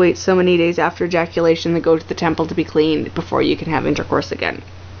have to wait so many days after ejaculation to go to the temple to be cleaned before you can have intercourse again.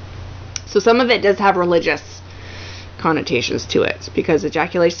 So some of it does have religious connotations to it, because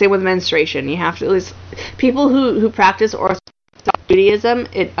ejaculation, same with menstruation, you have to, at least people who practice Orthodox Judaism,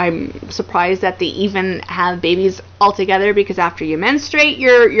 I'm surprised that they even have babies altogether, because after you menstruate,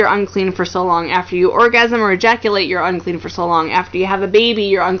 you're unclean for so long. After you orgasm or ejaculate, you're unclean for so long. After you have a baby,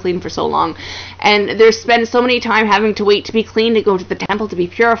 you're unclean for so long. And there's spent so many time having to wait to be clean to go to the temple to be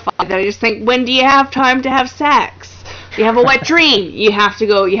purified that I just think, when do you have time to have sex? You have a wet dream. You have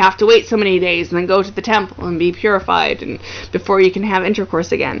to wait so many days and then go to the temple and be purified and before you can have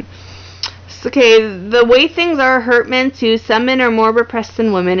intercourse again. Okay, the way things are hurt men too. Some men are more repressed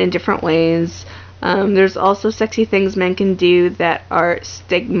than women in different ways. There's also sexy things men can do that are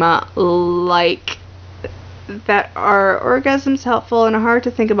stigma, like that are orgasms helpful and hard to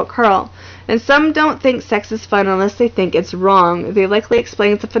think about, Carl. And some don't think sex is fun unless they think it's wrong. They likely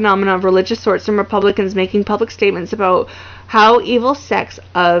explain the phenomena of religious sorts and Republicans making public statements about how evil sex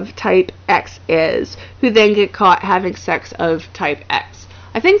of type X is, who then get caught having sex of type X.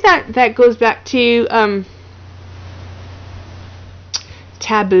 I think that goes back to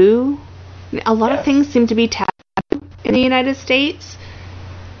taboo. A lot of things seem to be taboo in the United States.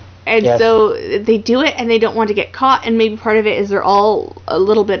 And so they do it and they don't want to get caught, and maybe part of it is they're all a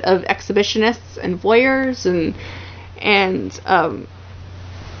little bit of exhibitionists and voyeurs and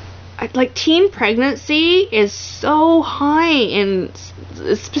like teen pregnancy is so high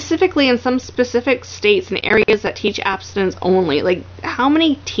specifically in some specific states and areas that teach abstinence only. Like, how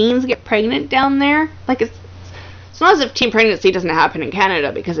many teens get pregnant down there? Like, it's not as if teen pregnancy doesn't happen in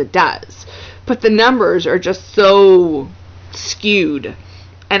Canada, because it does, but the numbers are just so skewed.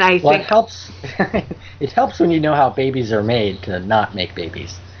 And I think it helps. It helps when you know how babies are made to not make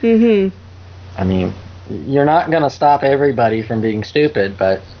babies. I mean, you're not going to stop everybody from being stupid,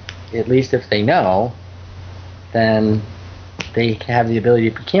 but at least if they know, then they have the ability.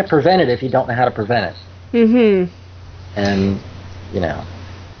 You can't prevent it if you don't know how to prevent it. And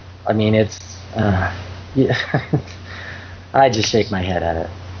I mean, it's I just shake my head at it.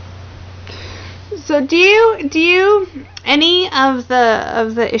 So do you any of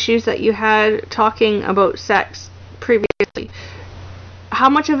the issues that you had talking about sex previously, how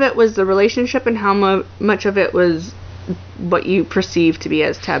much of it was the relationship and how much of it was what you perceive to be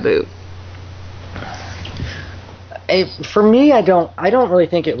as taboo? For me, I don't really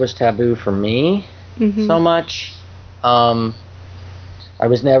think it was taboo for me so much. I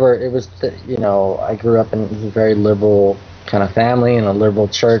was never. It was I grew up in a very liberal kind of family and a liberal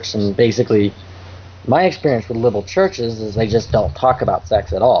church, and basically, my experience with liberal churches is they just don't talk about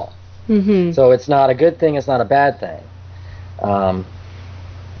sex at all. So it's not a good thing. It's not a bad thing.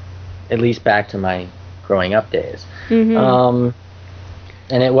 At least back to my growing up days. And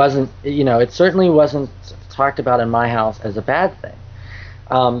it wasn't. It certainly wasn't talked about in my house as a bad thing.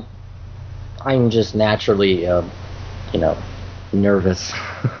 I'm just naturally, nervous.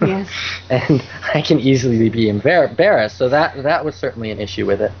 Yes. And I can easily be embarrassed. So that was certainly an issue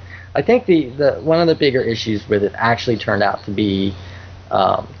with it. I think the one of the bigger issues with it actually turned out to be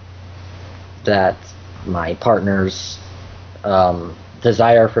that my partner's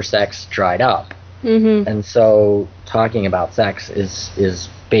desire for sex dried up. And so talking about sex is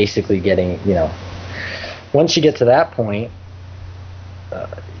basically getting, once you get to that point,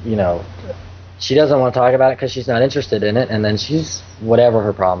 she doesn't want to talk about it because she's not interested in it, and then she's whatever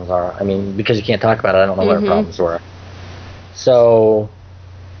her problems are. I mean, because you can't talk about it, I don't know what her problems were. So,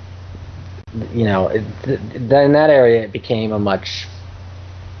 then in that area, it became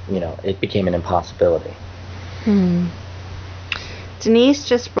it became an impossibility. Denise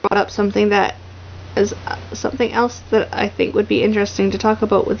just brought up something that is something else that I think would be interesting to talk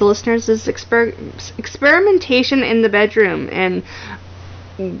about with the listeners is experimentation in the bedroom and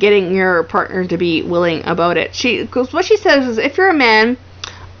getting your partner to be willing about it. What she says is, if you're a man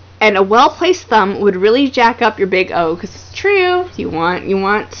and a well-placed thumb would really jack up your big O, because it's true, you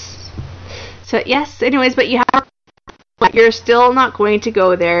want. So yes, anyways, but you're still not going to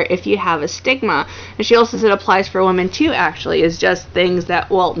go there if you have a stigma. And she also said applies for women too, actually, is just things that,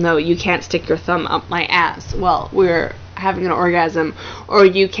 well, no, you can't stick your thumb up my ass while we're having an orgasm, or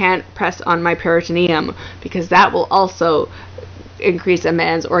you can't press on my peritoneum, because that will also increase a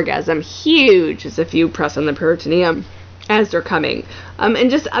man's orgasm huge, as if you press on the peritoneum as they're coming. And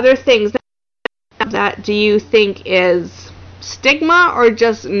just other things that do you think is stigma, or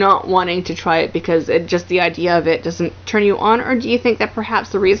just not wanting to try it because just the idea of it doesn't turn you on? Or do you think that perhaps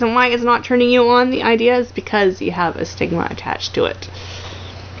the reason why it's not turning you on, the idea, is because you have a stigma attached to it?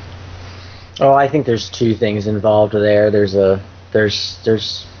 Oh, I think there's two things involved there. There's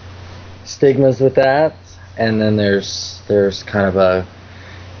stigmas with that, and then there's kind of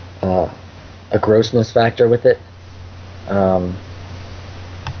a grossness factor with it.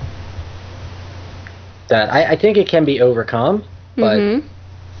 That I think it can be overcome, but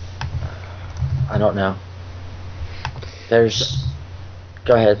I don't know.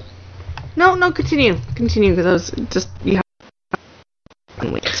 Go ahead. No, continue, because I was just, you have.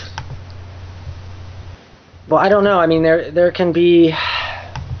 Well, I don't know. I mean, there can be.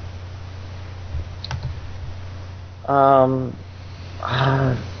 I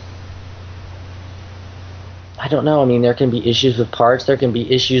don't know. I mean, there can be issues with parts. There can be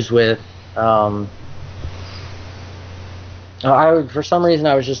issues with. For some reason,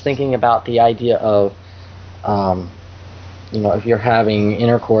 I was just thinking about the idea of, if you're having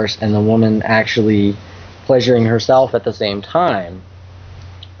intercourse and the woman actually pleasuring herself at the same time,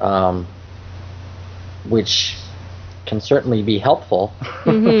 which can certainly be helpful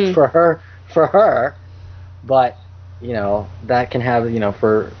for her, but that can have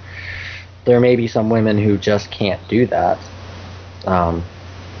there may be some women who just can't do that.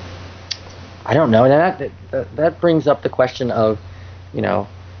 I don't know. That brings up the question of,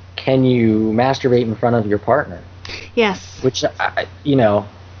 can you masturbate in front of your partner? Yes. Which, and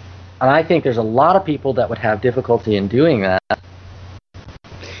I think there's a lot of people that would have difficulty in doing that.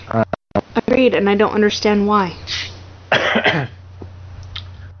 Agreed, and I don't understand why.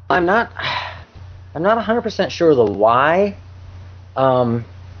 I'm not 100% sure the why,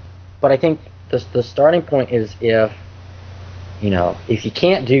 but I think the starting point is if you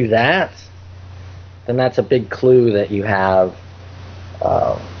can't do that, then that's a big clue that you have,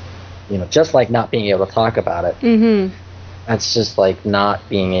 just like not being able to talk about it. That's just like not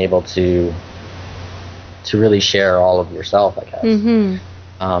being able to really share all of yourself, I guess.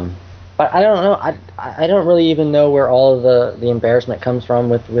 But I don't know. I don't really even know where all of the embarrassment comes from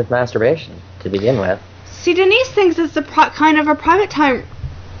with masturbation to begin with. See, Denise thinks it's kind of a private time.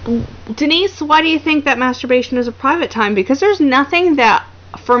 Denise, why do you think that masturbation is a private time? Because there's nothing that,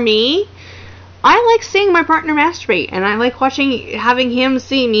 for me, I like seeing my partner masturbate, and I like having him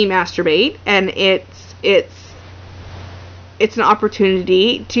see me masturbate, and it's an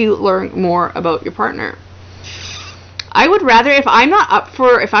opportunity to learn more about your partner. I would rather, if I'm not up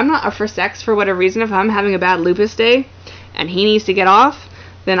for sex for whatever reason, if I'm having a bad lupus day and he needs to get off,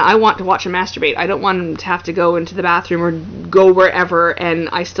 then I want to watch him masturbate. I don't want him to have to go into the bathroom or go wherever, and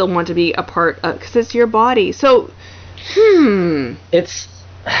I still want to be a part of, because it's your body. So, It's,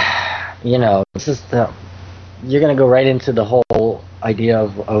 it's just you're going to go right into the whole idea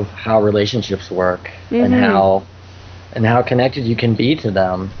of how relationships work and how connected you can be to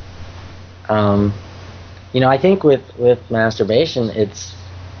them. I think with masturbation,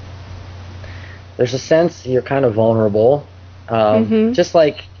 there's a sense you're kind of vulnerable. Just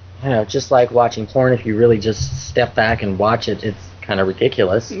like watching porn, if you really just step back and watch it, it's kind of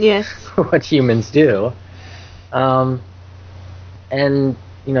ridiculous. Yes. What humans do.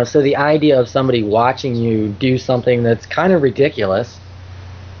 So the idea of somebody watching you do something that's kind of ridiculous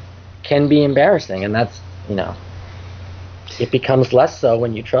can be embarrassing, and that's, it becomes less so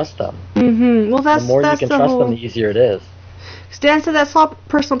when you trust them. Well, that's the more that's you can trust them, the easier it is. Stan said that's all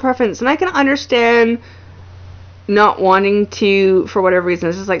personal preference, and I can understand not wanting to, for whatever reason.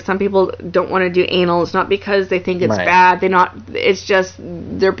 It's just like some people don't want to do anal. It's not because they think it's bad. It's just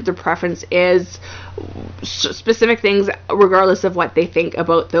their preference is specific things, regardless of what they think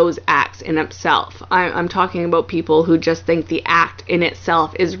about those acts in itself. I'm talking about people who just think the act in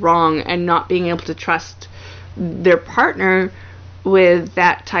itself is wrong, and not being able to trust their partner with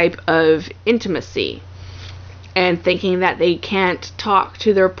that type of intimacy, and thinking that they can't talk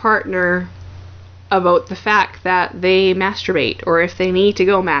to their partner about the fact that they masturbate, or if they need to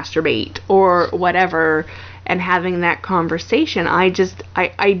go masturbate, or whatever, and having that conversation. I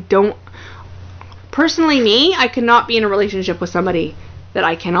don't, personally, I could not be in a relationship with somebody that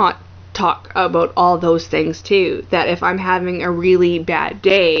I cannot talk about all those things to. That if I'm having a really bad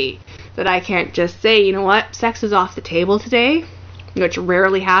day, that I can't just say, you know what, sex is off the table today, which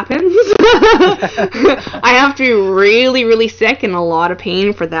rarely happens. I have to be really, really sick and a lot of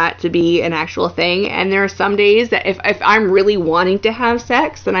pain for that to be an actual thing. And there are some days that if I'm really wanting to have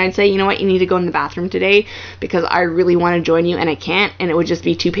sex, then I'd say, you know what, you need to go in the bathroom today because I really want to join you and I can't, and it would just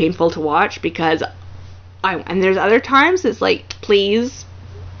be too painful to watch because and there's other times it's like, please,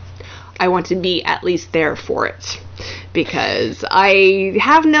 I want to be at least there for it. Because I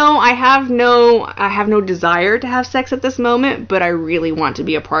have no desire to have sex at this moment, but I really want to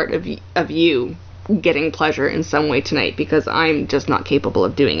be a part of you getting pleasure in some way tonight, because I'm just not capable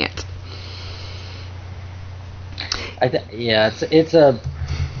of doing it.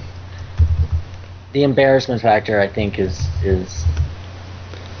 The embarrassment factor, I think, is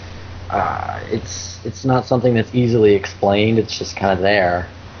it's not something that's easily explained. It's just kind of there.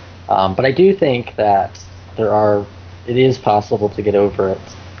 But I do think that it is possible to get over it.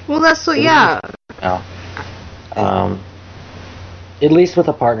 Well, that's what, yeah. At least with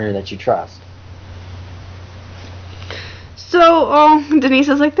a partner that you trust. So, Denise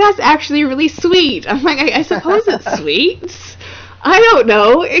is like, that's actually really sweet. I'm like, I suppose it's sweet. I don't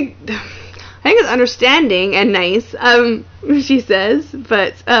know. I think it's understanding and nice, she says,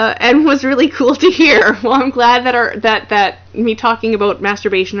 but and was really cool to hear. Well, I'm glad that me talking about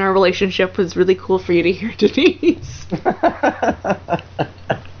masturbation in our relationship was really cool for you to hear, Denise.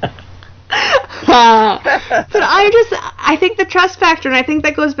 But I think the trust factor, and I think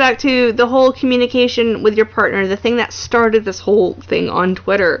that goes back to the whole communication with your partner. The thing that started this whole thing on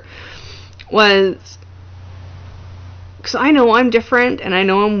Twitter was, because I know I'm different and I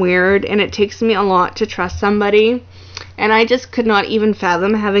know I'm weird, and it takes me a lot to trust somebody, and I just could not even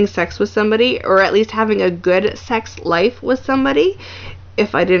fathom having sex with somebody, or at least having a good sex life with somebody,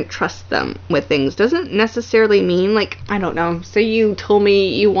 if I didn't trust them with things. Doesn't necessarily mean, like, I don't know, say you told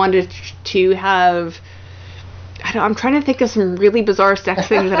me you wanted to have, I'm trying to think of some really bizarre sex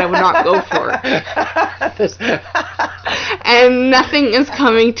things that I would not go for. And nothing is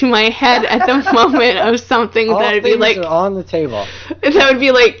coming to my head at the moment of something that would be like, are on the table. That would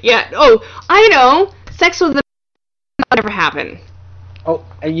be like, yeah, oh, I know, sex with them would never happen. Oh,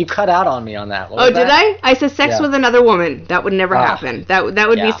 you cut out on me on that. Oh, did I? I said sex with another woman. That would never happen. That would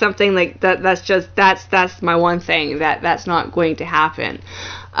be something like that. That's my one thing that's not going to happen.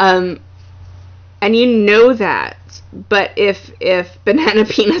 And you know that. But if banana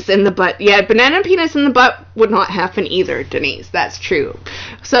penis in the butt, banana penis in the butt would not happen either, Denise. That's true.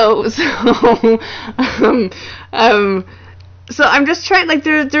 So I'm just trying, like,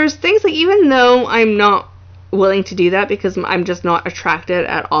 there's things, like, even though I'm not willing to do that because I'm just not attracted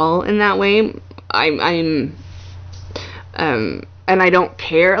at all in that way, and I don't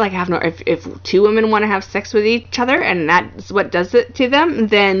care, like, I have no, if two women want to have sex with each other and that's what does it to them,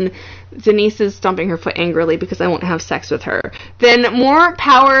 then Denise is stomping her foot angrily because I won't have sex with her. Then more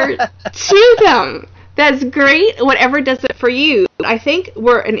power to them. That's great. Whatever does it for you. I think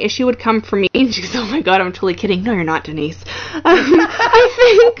where an issue would come for me, and she goes, oh my god, I'm totally kidding. No, you're not, Denise. I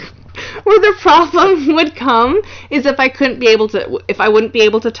think where the problem would come is if I wouldn't be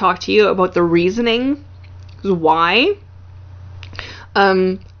able to talk to you about the reasoning why.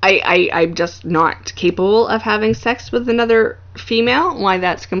 I'm just not capable of having sex with another female, why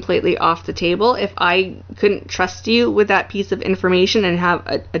that's completely off the table. If I couldn't trust you with that piece of information and have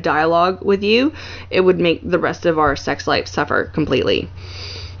a dialogue with you, it would make the rest of our sex life suffer completely.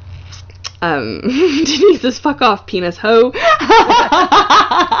 Denise says, fuck off, penis hoe.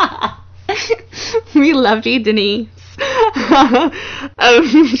 We love you, Denise.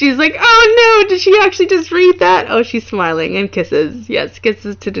 She's like, oh no, did she actually just read that? Oh, she's smiling and kisses. Yes,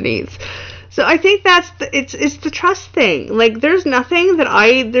 kisses to Denise. So I think that's it's the trust thing. Like, there's nothing that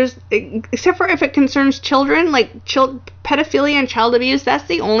except for if it concerns children, like pedophilia and child abuse. That's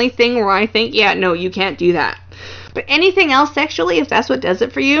the only thing where I think, yeah, no, you can't do that. But anything else sexually, if that's what does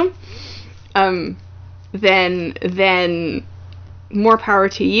it for you, then more power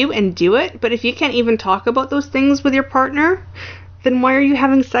to you and do it. But if you can't even talk about those things with your partner, then why are you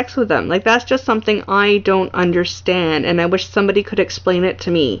having sex with them? Like, that's just something I don't understand, and I wish somebody could explain it to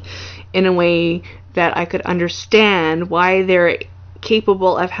me in a way that I could understand why they're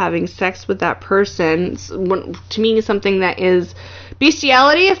capable of having sex with that person. To me, something that is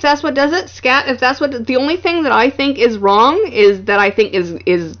bestiality, if that's what does it, scat, if that's what, the only thing that I think is wrong is that I think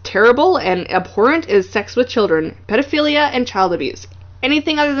is terrible and abhorrent is sex with children, pedophilia, and child abuse.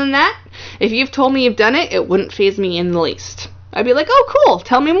 Anything other than that, if you've told me you've done it, it wouldn't faze me in the least. I'd be like, oh cool,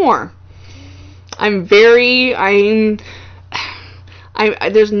 tell me more.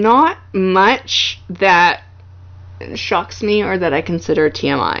 There's not much that shocks me or that I consider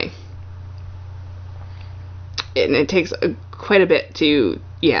TMI. And it takes quite a bit to,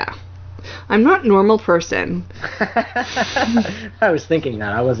 yeah. I'm not a normal person. I was thinking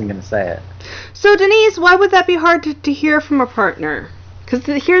that. I wasn't going to say it. So, Denise, why would that be hard to hear from a partner? Because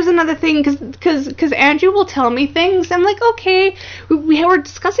here's another thing, because Andrew will tell me things. I'm like, okay, we were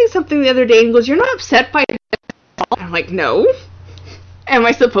discussing something the other day, and he goes, you're not upset by it? I'm like, no. Am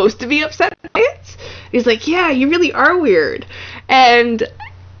I supposed to be upset by it? He's like, yeah, you really are weird. And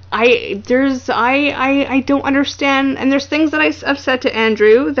I don't understand, and there's things that I've said to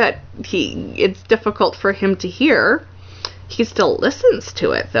Andrew that it's difficult for him to hear. He still listens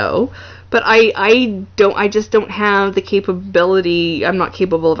to it though, but I just don't have the capability. I'm not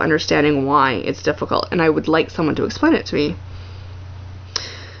capable of understanding why it's difficult, and I would like someone to explain it to me.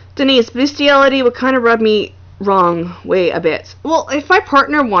 Denise, bestiality would kind of rub me wrong way a bit. Well, if my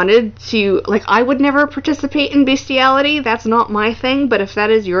partner wanted to, like, I would never participate in bestiality. That's not my thing, but if that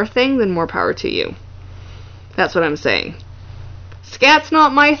is your thing, then more power to you. That's what I'm saying. Scat's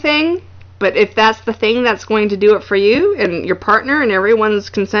not my thing, but if that's the thing that's going to do it for you and your partner and everyone's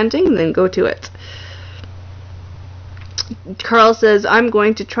consenting, then go to it. Carl says, I'm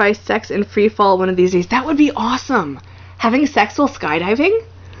going to try sex in free fall one of these days. That would be awesome. Having sex while skydiving?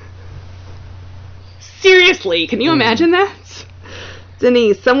 Seriously, can you imagine that?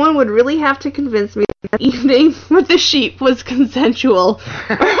 Denise, someone would really have to convince me that evening with the sheep was consensual,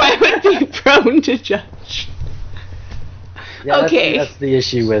 or I would be prone to judge. Yeah, okay. That's the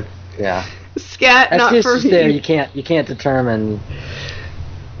issue with, yeah. Scat, that's not just for me. There. You can't determine.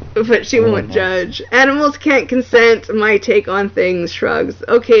 But she won't judge. Animals can't consent. My take on things, shrugs.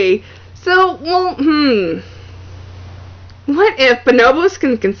 Okay, so, well, what if bonobos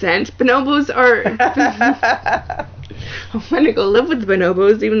can consent? Bonobos are... I want to go live with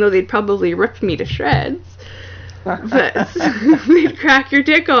bonobos, even though they'd probably rip me to shreds. But they'd crack your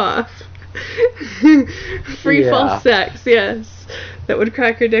dick off. Free fall sex, yes. That would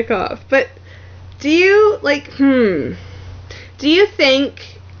crack your dick off. But do you, do you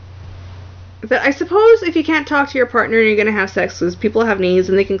think that, I suppose if you can't talk to your partner and you're going to have sex, because people have needs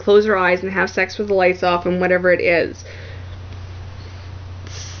and they can close their eyes and have sex with the lights off and whatever it is.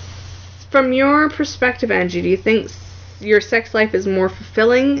 From your perspective, Angie, do you think your sex life is more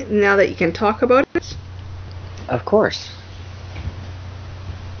fulfilling now that you can talk about it? Of course.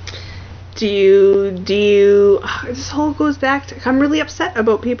 Do you this whole goes back to, I'm really upset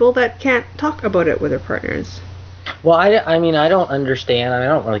about people that can't talk about it with their partners. Well, I mean, I don't understand. I mean,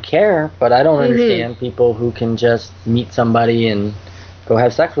 I don't really care, but I don't understand people who can just meet somebody and go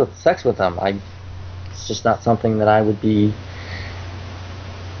have sex with them. It's just not something that I would be.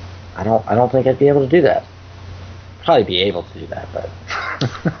 I don't think I'd be able to do that. Probably be able to do that, but.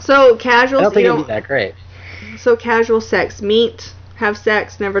 So casual. I don't think it'd be that great. So casual sex, meet, have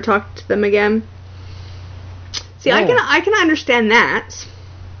sex, never talk to them again. See, no. I can understand that,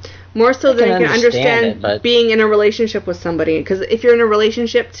 More so than I can understand it, but being in a relationship with somebody. Because if you're in a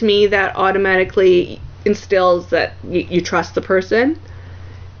relationship, to me, that automatically instills that you trust the person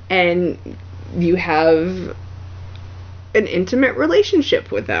and you have an intimate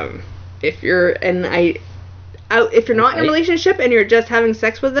relationship with them. If you're not in a relationship and you're just having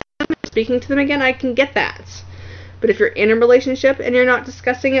sex with them, speaking to them again, I can get that. But if you're in a relationship and you're not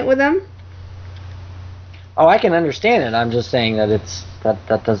discussing it with them, I can understand it. I'm just saying that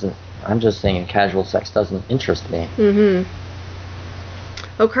that doesn't. I'm just saying casual sex doesn't interest me. Mm-hmm.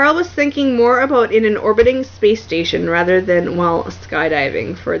 Oh, Carl was thinking more about in an orbiting space station rather than while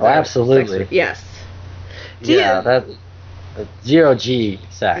skydiving for the absolutely. Sex. Yes. That zero G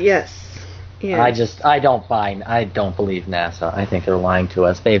sex. Yes. I don't believe NASA. I think they're lying to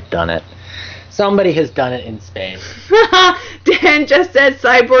us. They've done it. Somebody has done it in space. Dan just said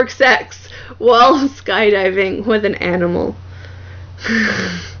cyborg sex while skydiving with an animal.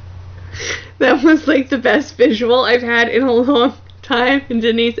 That was like the best visual I've had in a long time. And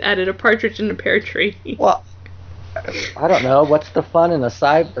Denise added a partridge in a pear tree. Well, I don't know. What's the fun in a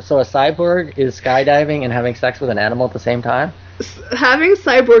cyborg is skydiving and having sex with an animal at the same time? Having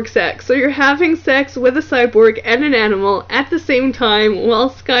cyborg sex. So you're having sex with a cyborg and an animal at the same time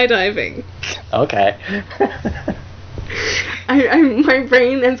while skydiving. Okay. My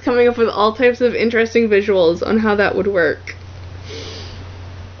brain is coming up with all types of interesting visuals on how that would work.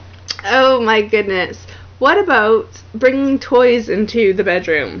 Oh my goodness. What about bringing toys into the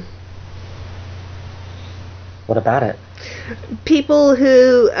bedroom? What about it? People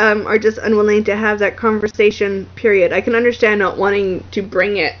who are just unwilling to have that conversation, period. I can understand not wanting to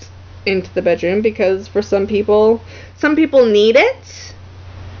bring it into the bedroom because for some people need it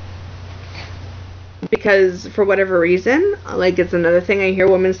because for whatever reason. Like, it's another thing I hear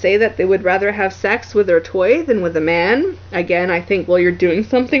women say that they would rather have sex with their toy than with a man. Again, I think, well, you're doing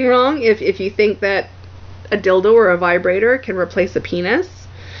something wrong if you think that a dildo or a vibrator can replace a penis.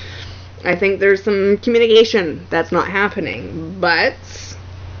 I think there's some communication that's not happening, but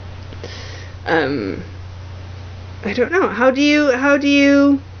I don't know. How do you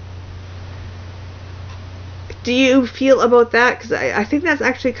feel about that? Because I think that's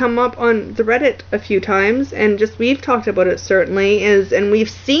actually come up on the Reddit a few times, and just we've talked about it certainly, and we've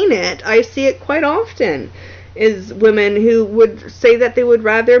seen it. I see it quite often, is women who would say that they would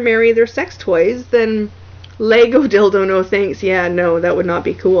rather marry their sex toys than Lego dildo, no thanks. Yeah, no, that would not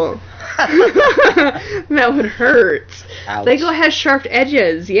be cool. That would hurt. Ouch. Lego has sharp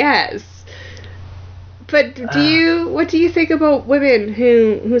edges, yes. But what do you think about women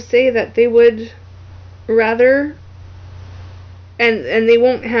who say that they would rather and they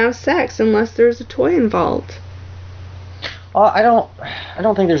won't have sex unless there's a toy involved? Well, I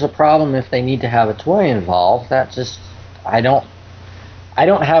don't think there's a problem if they need to have a toy involved. That just I don't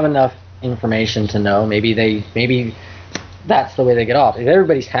have enough information to know. Maybe that's the way they get off. If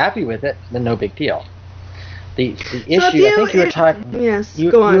everybody's happy with it, then no big deal. The issue, I think you were talking. Yes,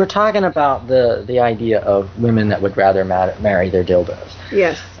 go on. You were talking about the idea of women that would rather marry their dildos.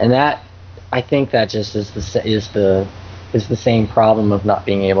 Yes. And that, I think that just is the same problem of not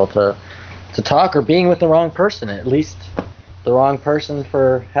being able to talk or being with the wrong person. At least the wrong person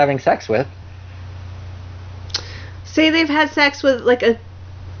for having sex with. Say they've had sex with like a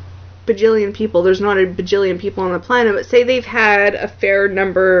bajillion people. There's not a bajillion people on the planet, but say they've had a fair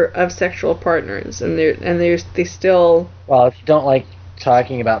number of sexual partners, and they still. Well, if you don't like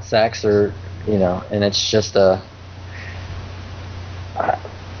talking about sex, or and it's just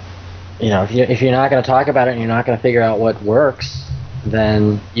if you're not going to talk about it and you're not going to figure out what works,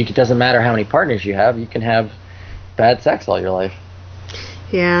 then it doesn't matter how many partners you have. You can have bad sex all your life.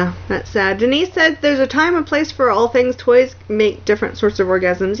 Yeah, that's sad. Denise said there's a time and place for all things. Toys make different sorts of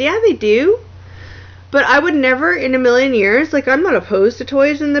orgasms. Yeah, they do. But I would never in a million years, like, I'm not opposed to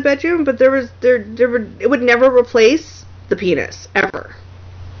toys in the bedroom, but it would never replace the penis, ever.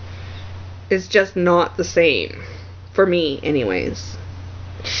 It's just not the same. For me, anyways.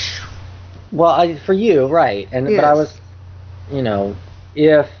 Well, for you, right. Yes. But I was,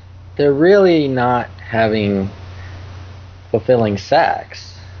 if they're really not having fulfilling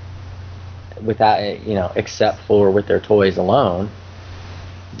sex without except for with their toys alone,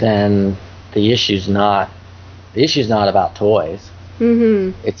 then the issue's not about toys.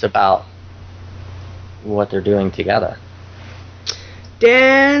 Mm-hmm. It's about what they're doing together.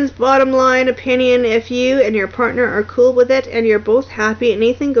 Dan's bottom line opinion: if you and your partner are cool with it and you're both happy,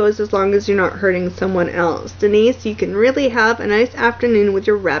 anything goes as long as you're not hurting someone else. Denise, you can really have a nice afternoon with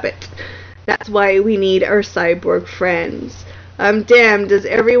your rabbit. That's why we need our cyborg friends. Damn, does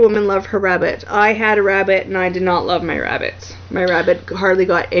every woman love her rabbit? I had a rabbit, and I did not love my rabbit. My rabbit hardly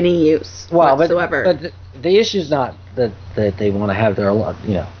got any use whatsoever. But the issue's not that they want to have their,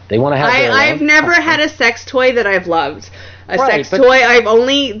 they want to have their I've never had a sex toy that I've loved. Right, Sex toy,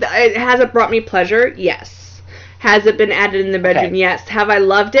 it hasn't brought me pleasure? Yes. Has it been added in the bedroom? Okay. Yes. Have I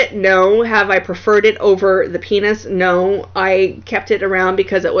loved it? No. Have I preferred it over the penis? No. I kept it around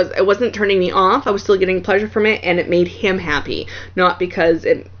because it wasn't turning me off. I was still getting pleasure from it, and it made him happy, not because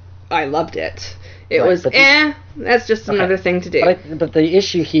I loved it. It was that's just another thing to do. But the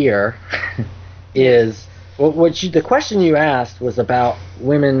issue here is the question you asked was about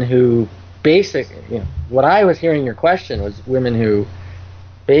women who what I was hearing your question was women who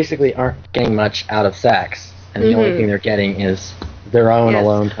basically aren't getting much out of sex, and the only thing they're getting is their own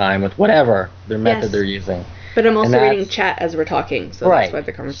alone time with whatever their method they're using. But I'm also reading chat as we're talking, so that's why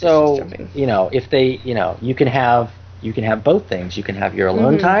the conversation is jumping. If they, you can have both things. You can have your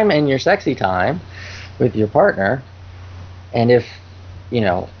alone time and your sexy time with your partner, and if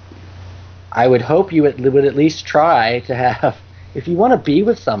I would hope you would at least try to have, if you want to be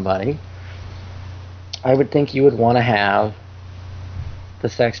with somebody, I would think you would want to have the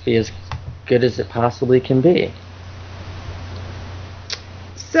sex be as good as it possibly can be.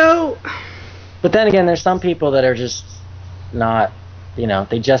 So, but then again, there's some people that are just not,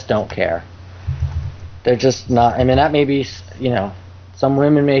 they just don't care. They're just not, that may be, some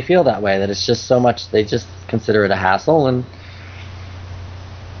women may feel that way, that it's just so much, they just consider it a hassle and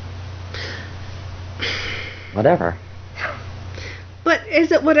whatever. But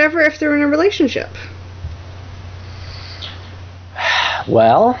is it whatever if they're in a relationship?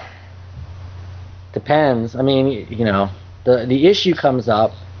 Well, depends. The issue comes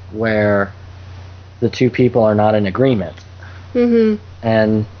up where the two people are not in agreement.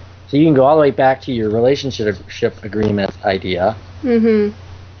 And so you can go all the way back to your relationship agreement idea. And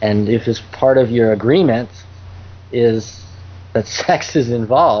if it's part of your agreement is that sex is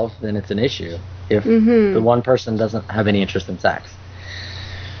involved, then it's an issue. If the one person doesn't have any interest in sex.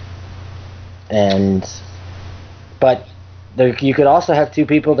 But you could also have two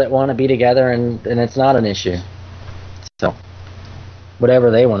people that want to be together and it's not an issue. So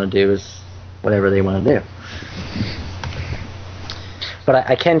whatever they want to do is whatever they want to do. But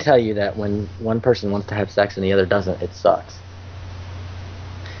I can tell you that when one person wants to have sex and the other doesn't, it sucks.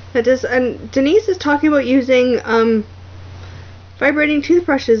 It does. And Denise is talking about using vibrating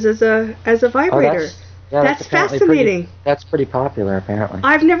toothbrushes as a vibrator. That's fascinating. That's pretty popular, apparently.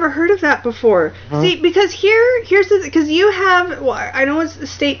 I've never heard of that before. See, because because you have, I know it's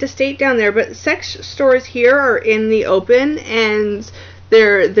state to state down there, but sex stores here are in the open, and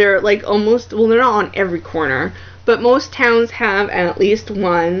they're like almost, well, they're not on every corner, but most towns have at least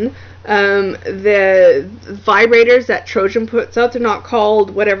one. The vibrators that Trojan puts out, they're not called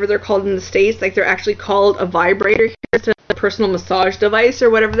whatever they're called in the States. Like, they're actually called a vibrator here. It's a personal massage device or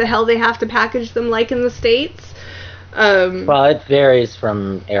whatever the hell they have to package them like in the States. Well, it varies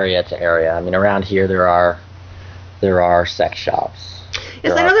from area to area. Around here there are sex shops.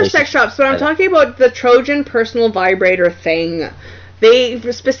 Yes, I know there's sex shops, but I'm talking about the Trojan personal vibrator thing. They,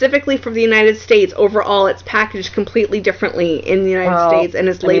 specifically for the United States, overall, it's packaged completely differently in the United States, and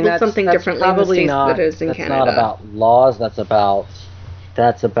it's labeled something differently in the States than it is in Canada. That's not about laws.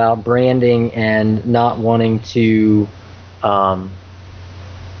 That's about branding and not wanting to. And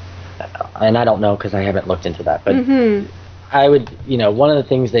I don't know because I haven't looked into that, but I would, one of the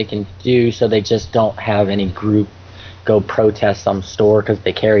things they can do so they just don't have any group go protest some store because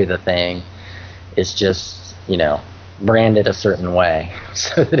they carry the thing is just, brand it a certain way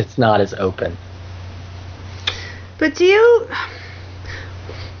so that it's not as open. But here's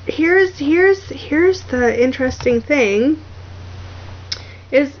the interesting thing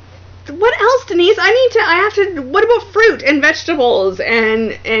is, what else, Denise? What about fruit and vegetables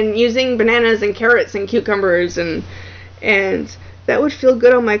and using bananas and carrots and cucumbers and that would feel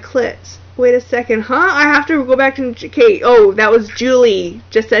good on my clit. Wait a second, I have to go back to Kate. Oh, that was Julie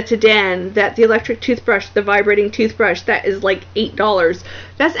just said to Dan that the electric toothbrush, the vibrating toothbrush, that is like $8.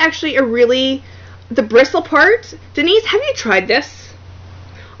 That's actually the bristle part. Denise, have you tried this?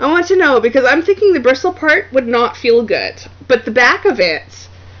 I want to know, because I'm thinking the bristle part would not feel good, but the back of it,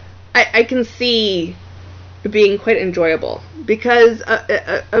 I can see being quite enjoyable, because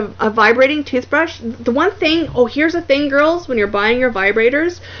a vibrating toothbrush, the one thing, here's the thing, girls, when you're buying your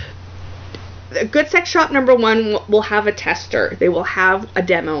vibrators, a good sex shop, number one, will have a tester. They will have a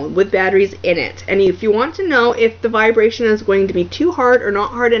demo with batteries in it. And if you want to know if the vibration is going to be too hard or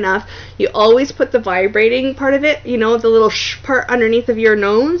not hard enough, you always put the vibrating part of it, the little part underneath of your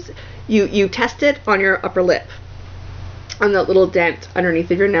nose, you test it on your upper lip. on that little dent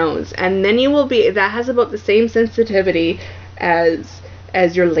underneath of your nose, and then that has about the same sensitivity as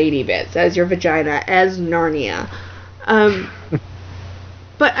your lady bits, as your vagina, as Narnia.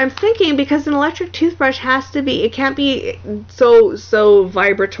 But I'm thinking, because an electric toothbrush it can't be so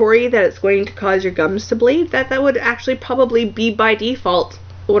vibratory that it's going to cause your gums to bleed, that would actually probably be by default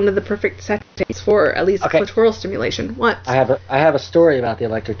one of the perfect settings for at least clitoral stimulation. What? I have a story about the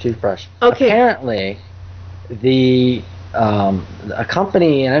electric toothbrush. Okay. Apparently, a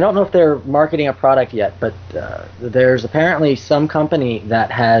company, and I don't know if they're marketing a product yet, but there's apparently some company that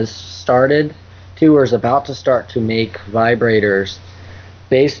has started to, or is about to start to, make vibrators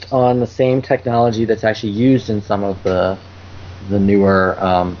based on the same technology that's actually used in some of the newer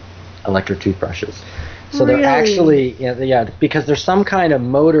electric toothbrushes. So really? They're actually, because there's some kind of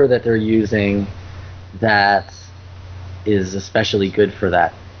motor that they're using that is especially good for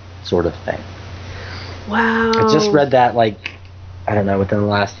that sort of thing. Wow. I just read that, I don't know, within the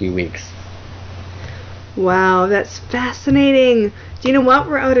last few weeks. Wow, that's fascinating. Do you know what?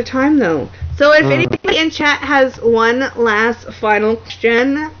 We're out of time, though. So if anybody in chat has one last final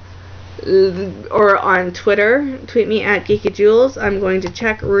question, or on Twitter, tweet me at Geeky Jules. I'm going to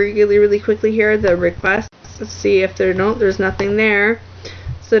check really, really quickly here the requests to see if there's nothing there.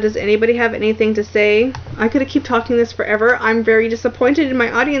 So does anybody have anything to say? I could keep talking this forever. I'm very disappointed in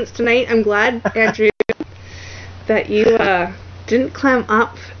my audience tonight. I'm glad, Andrew, that you didn't clam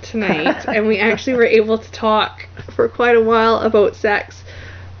up tonight, and we actually were able to talk for quite a while about sex.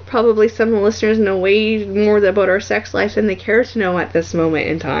 Probably some of the listeners know way more about our sex life than they care to know at this moment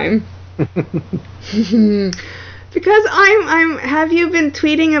in time. Because have you been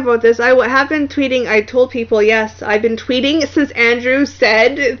tweeting about this? I have been tweeting. I told people, yes, I've been tweeting since Andrew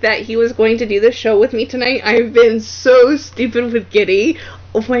said that he was going to do the show with me tonight. I've been so stupid with Giddy.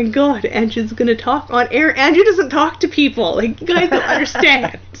 Oh my god, Andrew's gonna talk on air. Andrew doesn't talk to people. You guys don't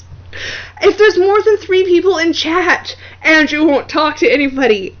understand. If there's more than 3 people in chat, Andrew won't talk to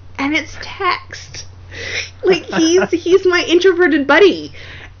anybody. And it's text. He's my introverted buddy.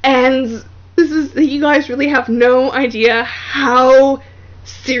 And you guys really have no idea how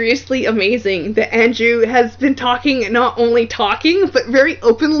seriously amazing that Andrew has been talking, not only talking, but very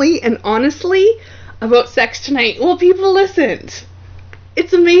openly and honestly about sex tonight. Well, people listened.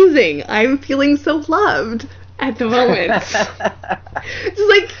 It's amazing. I'm feeling so loved at the moment.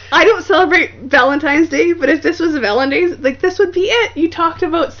 It's I don't celebrate Valentine's Day, but if this was Valentine's, this would be it. You talked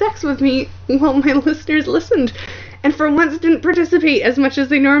about sex with me while my listeners listened, and for once didn't participate as much as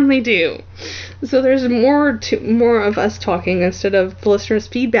they normally do. So there's more of us talking instead of the listeners'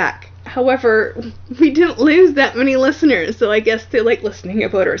 feedback. However, we didn't lose that many listeners, so I guess they like listening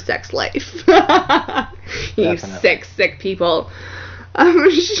about our sex life. You sick people.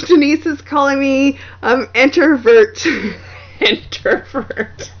 Denise is calling me introvert.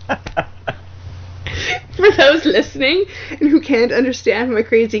 Introvert. For those listening and who can't understand my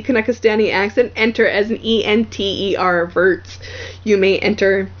crazy Kanakistani accent, enter as an E-N-T-E-R, verts. You may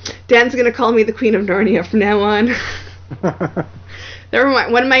enter. Dan's gonna call me the Queen of Narnia from now on.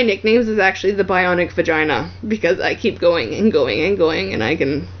 One of my nicknames is actually the Bionic Vagina, because I keep going and going and going, and I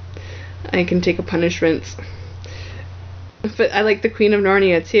can take a punishment. But I like the Queen of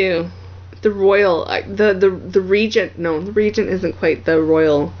Narnia too. The royal, the regent. No, the regent isn't quite the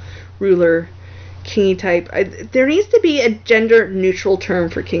royal ruler, kingy type. There needs to be a gender neutral term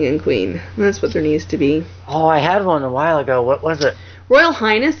for king and queen. That's what there needs to be. Oh, I had one a while ago. What was it? Royal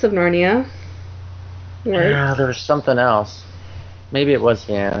Highness of Narnia. Yeah, there was something else. Maybe it was.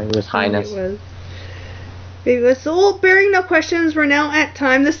 Yeah, it was Highness. Maybe it was. So, bearing no questions, we're now at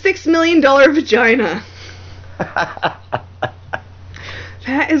time. The $6 million vagina.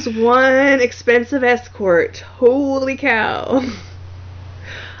 That is one expensive escort. Holy cow.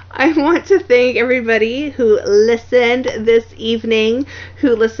 I want to thank everybody who listened this evening,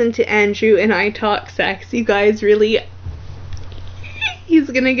 who listened to Andrew and I talk sex. You guys really... He's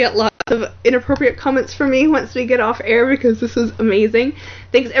going to get lots of inappropriate comments from me once we get off air, because this is amazing.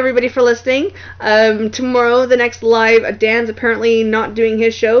 Thanks everybody for listening. Tomorrow, the next live... Dan's apparently not doing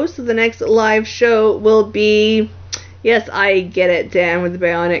his show, so the next live show will be... Yes, I get it, Dan, with the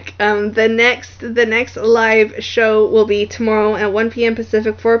Bionic. The next live show will be tomorrow at 1 p.m.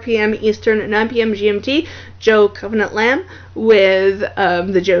 Pacific, 4 p.m. Eastern, 9 p.m. GMT. Joe Covenant Lamb with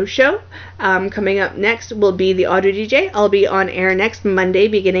The Joe Show. Coming up next will be the Audio DJ. I'll be on air next Monday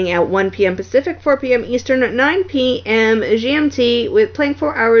beginning at 1 p.m. Pacific, 4 p.m. Eastern, 9 p.m. GMT, with playing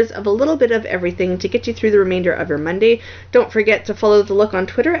 4 hours of a little bit of everything to get you through the remainder of your Monday. Don't forget to follow The Look on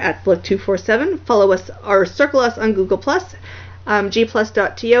Twitter at Look247. Follow us or circle us on Google+, gplus.to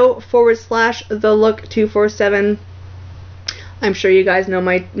 /The Look247. I'm sure you guys know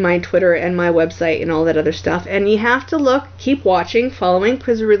my Twitter and my website and all that other stuff. And you have to keep watching, following,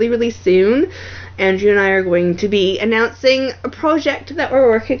 because really, really soon, Andrew and I are going to be announcing a project that we're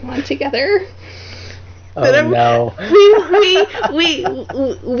working on together. Oh no!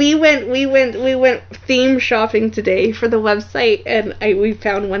 We went theme shopping today for the website, and we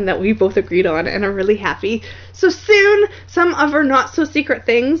found one that we both agreed on, and are really happy. So soon, some of our not so secret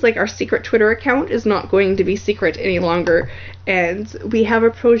things, like our secret Twitter account, is not going to be secret any longer, and we have a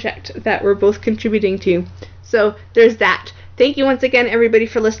project that we're both contributing to. So there's that. Thank you once again, everybody,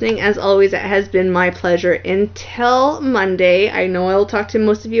 for listening. As always, it has been my pleasure. Until Monday, I know I will talk to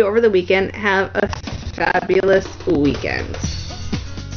most of you over the weekend. Have a fabulous weekend.